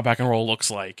Stop Hack and Roll looks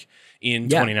like in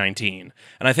 2019,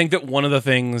 and I think that one of the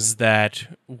things that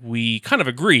we kind of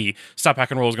agree Stop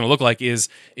Hack and Roll is going to look like is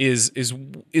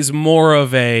more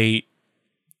of the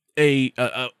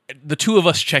two of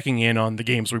us checking in on the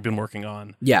games we've been working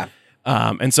on. Yeah.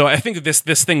 And so I think that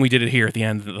this thing we did it here at the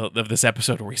end of this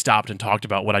episode where we stopped and talked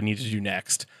about what I need to do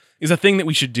next is a thing that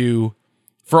we should do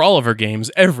for all of our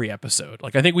games every episode.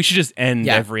 Like, I think we should just end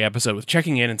every episode with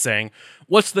checking in and saying,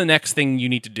 what's the next thing you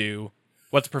need to do?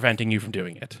 What's preventing you from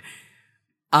doing it?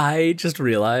 I just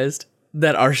realized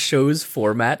that our show's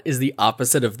format is the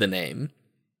opposite of the name.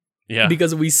 Yeah.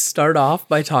 Because we start off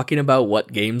by talking about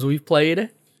what games we've played.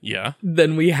 Yeah.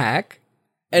 Then we hack.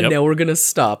 And now we're going to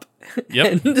stop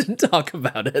and talk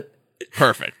about it.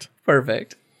 Perfect.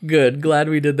 Good. Glad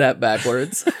we did that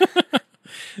backwards.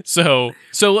 So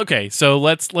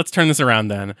let's turn this around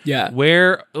then. Yeah.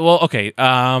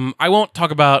 I won't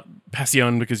talk about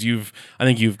Passion because I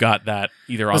think you've got that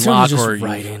either on lock or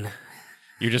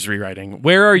you're just rewriting.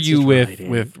 Where are you with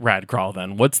Radcrawl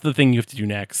then? What's the thing you have to do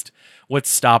next? What's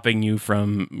stopping you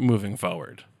from moving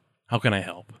forward? How can I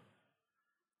help?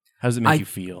 How does it make you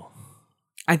feel?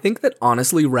 I think that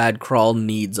honestly Radcrawl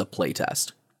needs a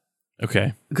playtest.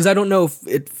 Okay. Because I don't know if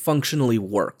it functionally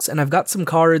works. And I've got some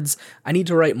cards. I need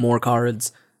to write more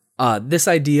cards. This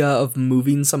idea of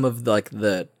moving some of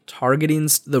the targeting,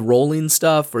 the rolling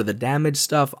stuff or the damage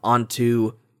stuff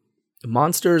onto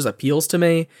monsters appeals to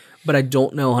me, but I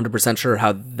don't know 100% sure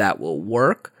how that will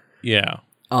work. Yeah.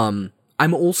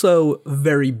 I'm also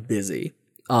very busy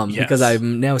because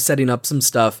I'm now setting up some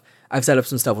stuff. I've set up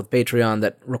some stuff with Patreon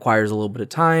that requires a little bit of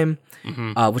time,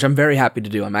 which I'm very happy to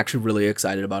do. I'm actually really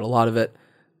excited about a lot of it.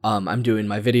 I'm doing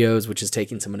my videos, which is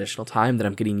taking some additional time that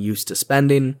I'm getting used to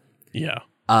spending. Yeah.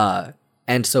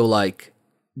 And so like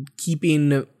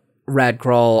keeping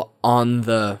Radcrawl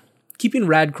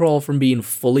from being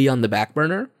fully on the back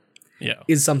burner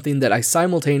is something that I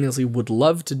simultaneously would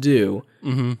love to do.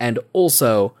 And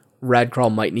also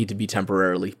Radcrawl might need to be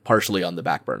partially on the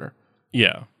back burner.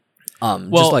 Yeah.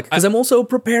 Just like, cause I'm also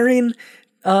preparing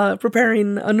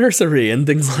a nursery and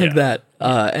things like that,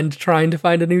 and trying to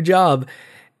find a new job.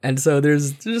 And so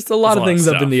there's just a lot of things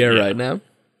up in the air right now.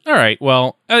 All right.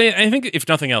 Well, I think if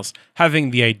nothing else,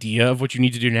 having the idea of what you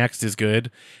need to do next is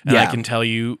good. And I can tell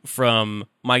you from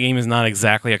my game is not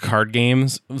exactly a card game.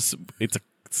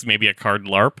 It's maybe a card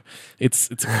LARP. It's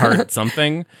a card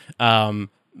something.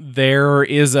 There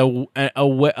is an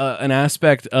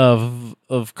aspect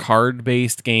of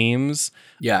card-based games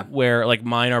where like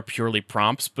mine are purely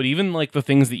prompts, but even like the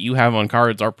things that you have on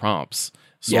cards are prompts,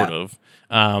 sort of.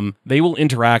 They will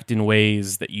interact in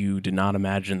ways that you did not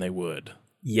imagine they would.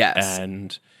 Yes.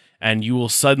 And you will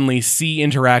suddenly see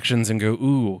interactions and go,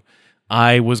 ooh,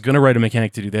 I was going to write a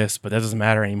mechanic to do this, but that doesn't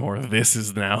matter anymore. This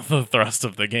is now the thrust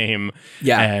of the game.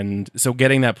 Yeah. And so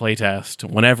getting that playtest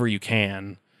whenever you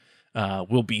can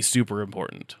will be super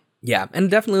important. Yeah,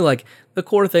 and definitely like the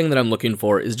core thing that I'm looking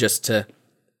for is just to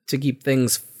keep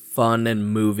things fun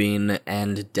and moving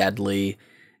and deadly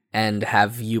and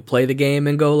have you play the game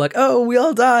and go like, oh, we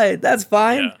all died. That's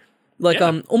fine. Yeah. Like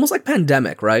almost like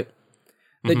Pandemic, right?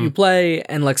 That you play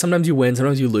and like sometimes you win,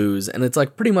 sometimes you lose, and it's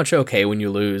like pretty much okay when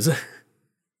you lose.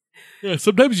 Yeah,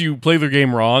 sometimes you play the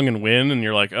game wrong and win, and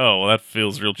you're like, oh, well, that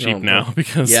feels real cheap now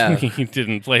because we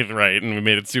didn't play it right and we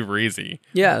made it super easy.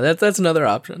 Yeah, that's another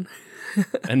option.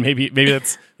 And maybe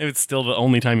it's still the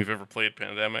only time you've ever played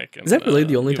Pandemic. And, is that really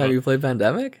the only time you played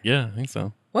Pandemic? Yeah, I think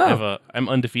so. Wow. I'm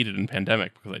undefeated in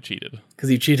Pandemic because I cheated.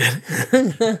 Because you cheated.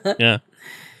 Yeah.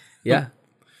 Yeah.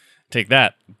 Take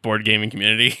that, board gaming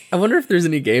community. I wonder if there's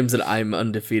any games that I'm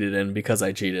undefeated in because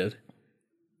I cheated.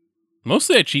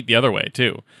 Mostly I cheat the other way,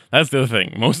 too. That's the other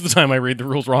thing. Most of the time I read the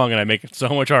rules wrong and I make it so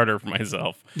much harder for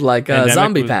myself. Like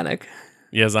Zombie Panic.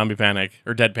 Yeah, Zombie Panic.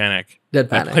 Or Dead Panic. Dead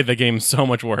Panic. I played the game so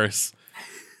much worse.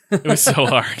 It was so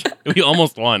hard. We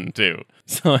almost won, too.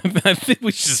 So I think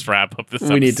we should just wrap up this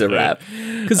episode. We need to wrap.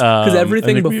 Because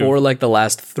everything before like the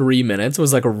last 3 minutes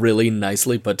was like really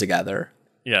nicely put together.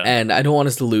 Yeah. And I don't want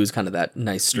us to lose kind of that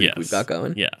nice streak we've got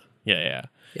going. Yeah.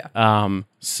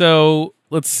 So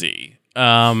let's see.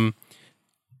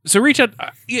 So reach out.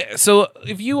 So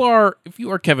if you are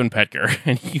Kevin Petker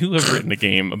and you have written a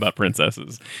game about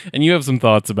princesses and you have some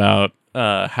thoughts about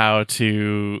how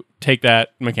to take that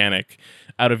mechanic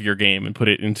out of your game and put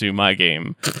it into my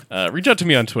game, reach out to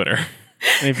me on Twitter.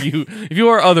 And if you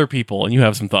are other people and you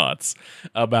have some thoughts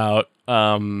about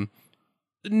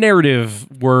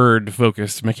narrative word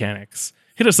focused mechanics,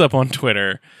 hit us up on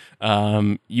Twitter.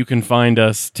 You can find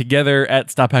us together at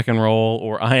Stop Hack and Roll,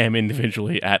 or I am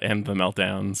individually at End the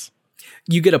Meltdowns.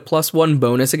 You get a +1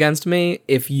 bonus against me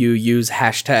if you use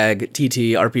hashtag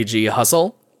TTRPG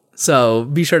Hustle. So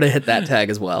be sure to hit that tag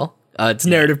as well. It's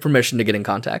narrative permission to get in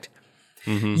contact.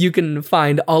 You can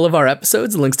find all of our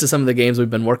episodes, links to some of the games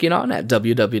we've been working on at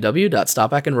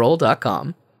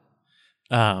www.stophackandroll.com.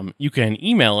 You can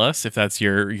email us if that's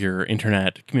your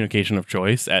internet communication of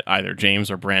choice at either James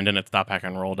or Brandon at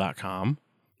stophackandroll.com.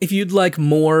 If you'd like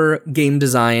more game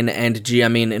design and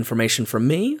GMing information from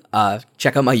me,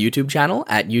 check out my YouTube channel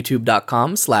at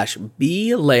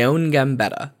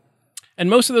youtube.com/BLeonGambetta. And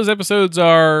most of those episodes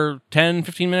are 10,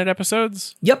 15-minute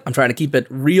episodes? Yep, I'm trying to keep it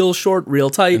real short,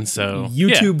 real tight, and so,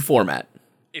 YouTube format.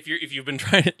 If you've been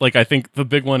trying to, like, I think the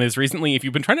big one is recently, if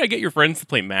you've been trying to get your friends to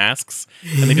play Masks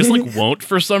and they just like won't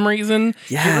for some reason,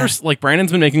 like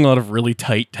Brandon's been making a lot of really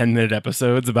tight 10-minute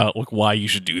episodes about like why you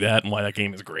should do that and why that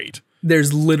game is great.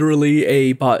 There's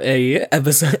literally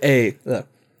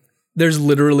there's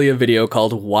literally a video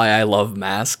called "Why I Love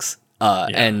Masks,"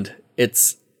 and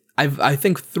it's I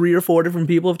think 3 or 4 different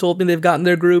people have told me they've gotten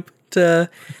their group to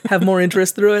have more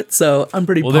interest through it, so I'm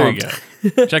pretty pumped. There you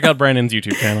go. Check out Brandon's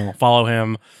YouTube channel. Follow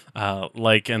him.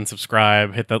 Like and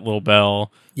subscribe. Hit that little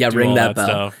bell. Yeah, ring that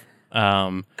bell.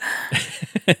 Stuff.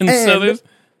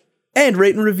 And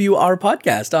rate and review our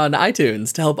podcast on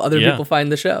iTunes to help other people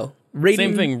find the show.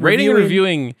 Same thing. Rating and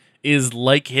reviewing is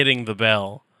like hitting the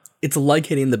bell. It's like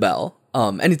hitting the bell.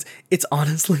 And it's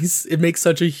honestly, it makes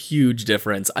such a huge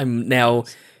difference.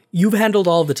 You've handled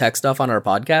all the tech stuff on our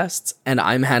podcasts, and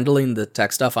I'm handling the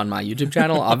tech stuff on my YouTube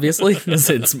channel, obviously, because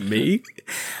it's me.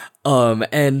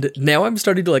 And now I'm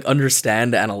starting to like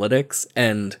understand analytics,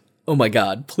 and oh my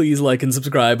god, please like and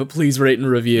subscribe, please rate and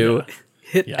review. Yeah.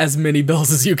 Hit as many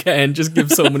bells as you can. Just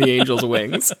give so many angels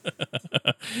wings.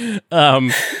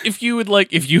 If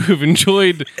you have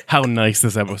enjoyed how nice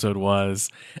this episode was,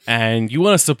 and you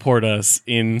want to support us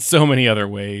in so many other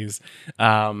ways,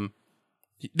 then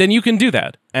you can do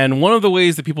that. And one of the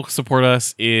ways that people support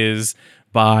us is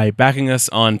by backing us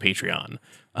on Patreon.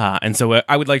 And so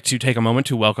I would like to take a moment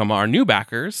to welcome our new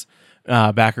backers.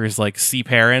 Backers like C.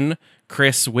 Perrin,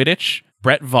 Chris Wittich,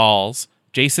 Brett Valls,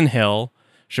 Jason Hill,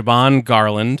 Shaban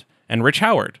Garland, and Rich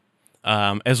Howard,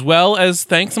 as well as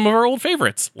thank some of our old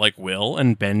favorites like Will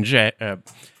and Benj, and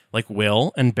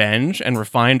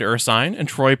Refined Ursine and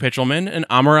Troy Pitchelman and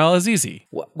Amar Al-Azizi.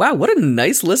 Wow, what a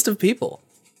nice list of people.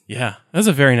 Yeah, that's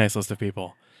a very nice list of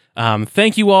people.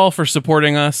 Thank you all for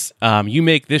supporting us. You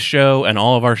make this show and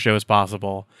all of our shows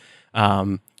possible.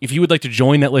 If you would like to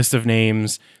join that list of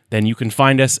names, then you can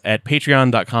find us at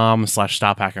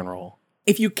patreon.com/stophackandroll.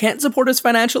 If you can't support us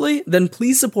financially, then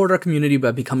please support our community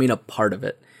by becoming a part of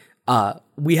it.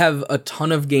 We have a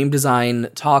ton of game design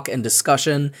talk and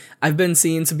discussion. I've been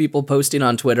seeing some people posting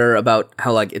on Twitter about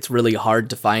how like it's really hard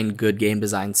to find good game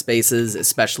design spaces,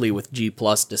 especially with G+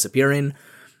 disappearing.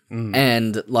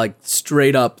 And like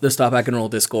straight up, the Stop Hack and Roll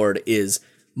Discord is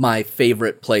my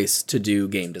favorite place to do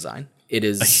game design. It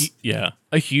is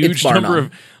a huge number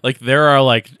of like there are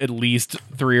like at least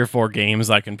 3 or 4 games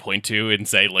I can point to and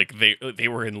say like they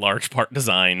were in large part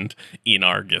designed in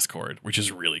our Discord, which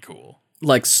is really cool.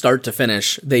 Like start to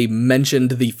finish, they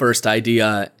mentioned the first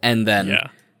idea and then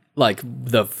like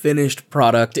the finished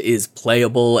product is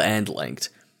playable and linked.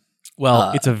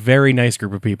 Well, it's a very nice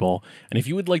group of people, and if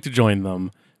you would like to join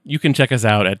them, you can check us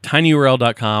out at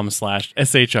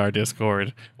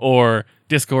tinyurl.com/shrdiscord or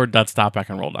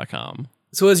discord.stopbackandroll.com.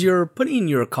 So as you're putting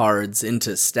your cards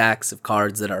into stacks of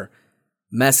cards that are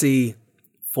messy,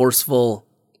 forceful,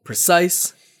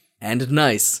 precise, and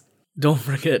nice, don't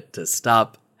forget to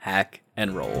stop, hack,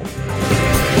 and roll.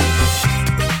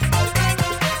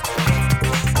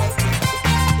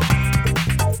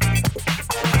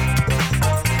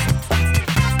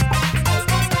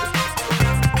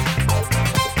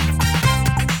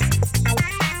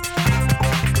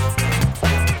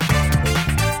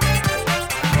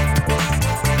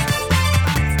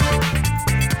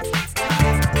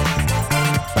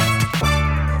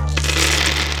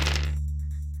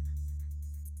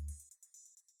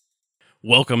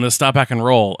 Welcome to Stop, Hack, and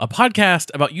Roll, a podcast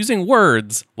about using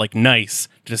words like nice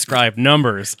to describe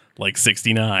numbers like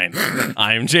 69.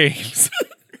 I'm James.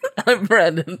 I'm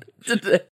Brandon. Today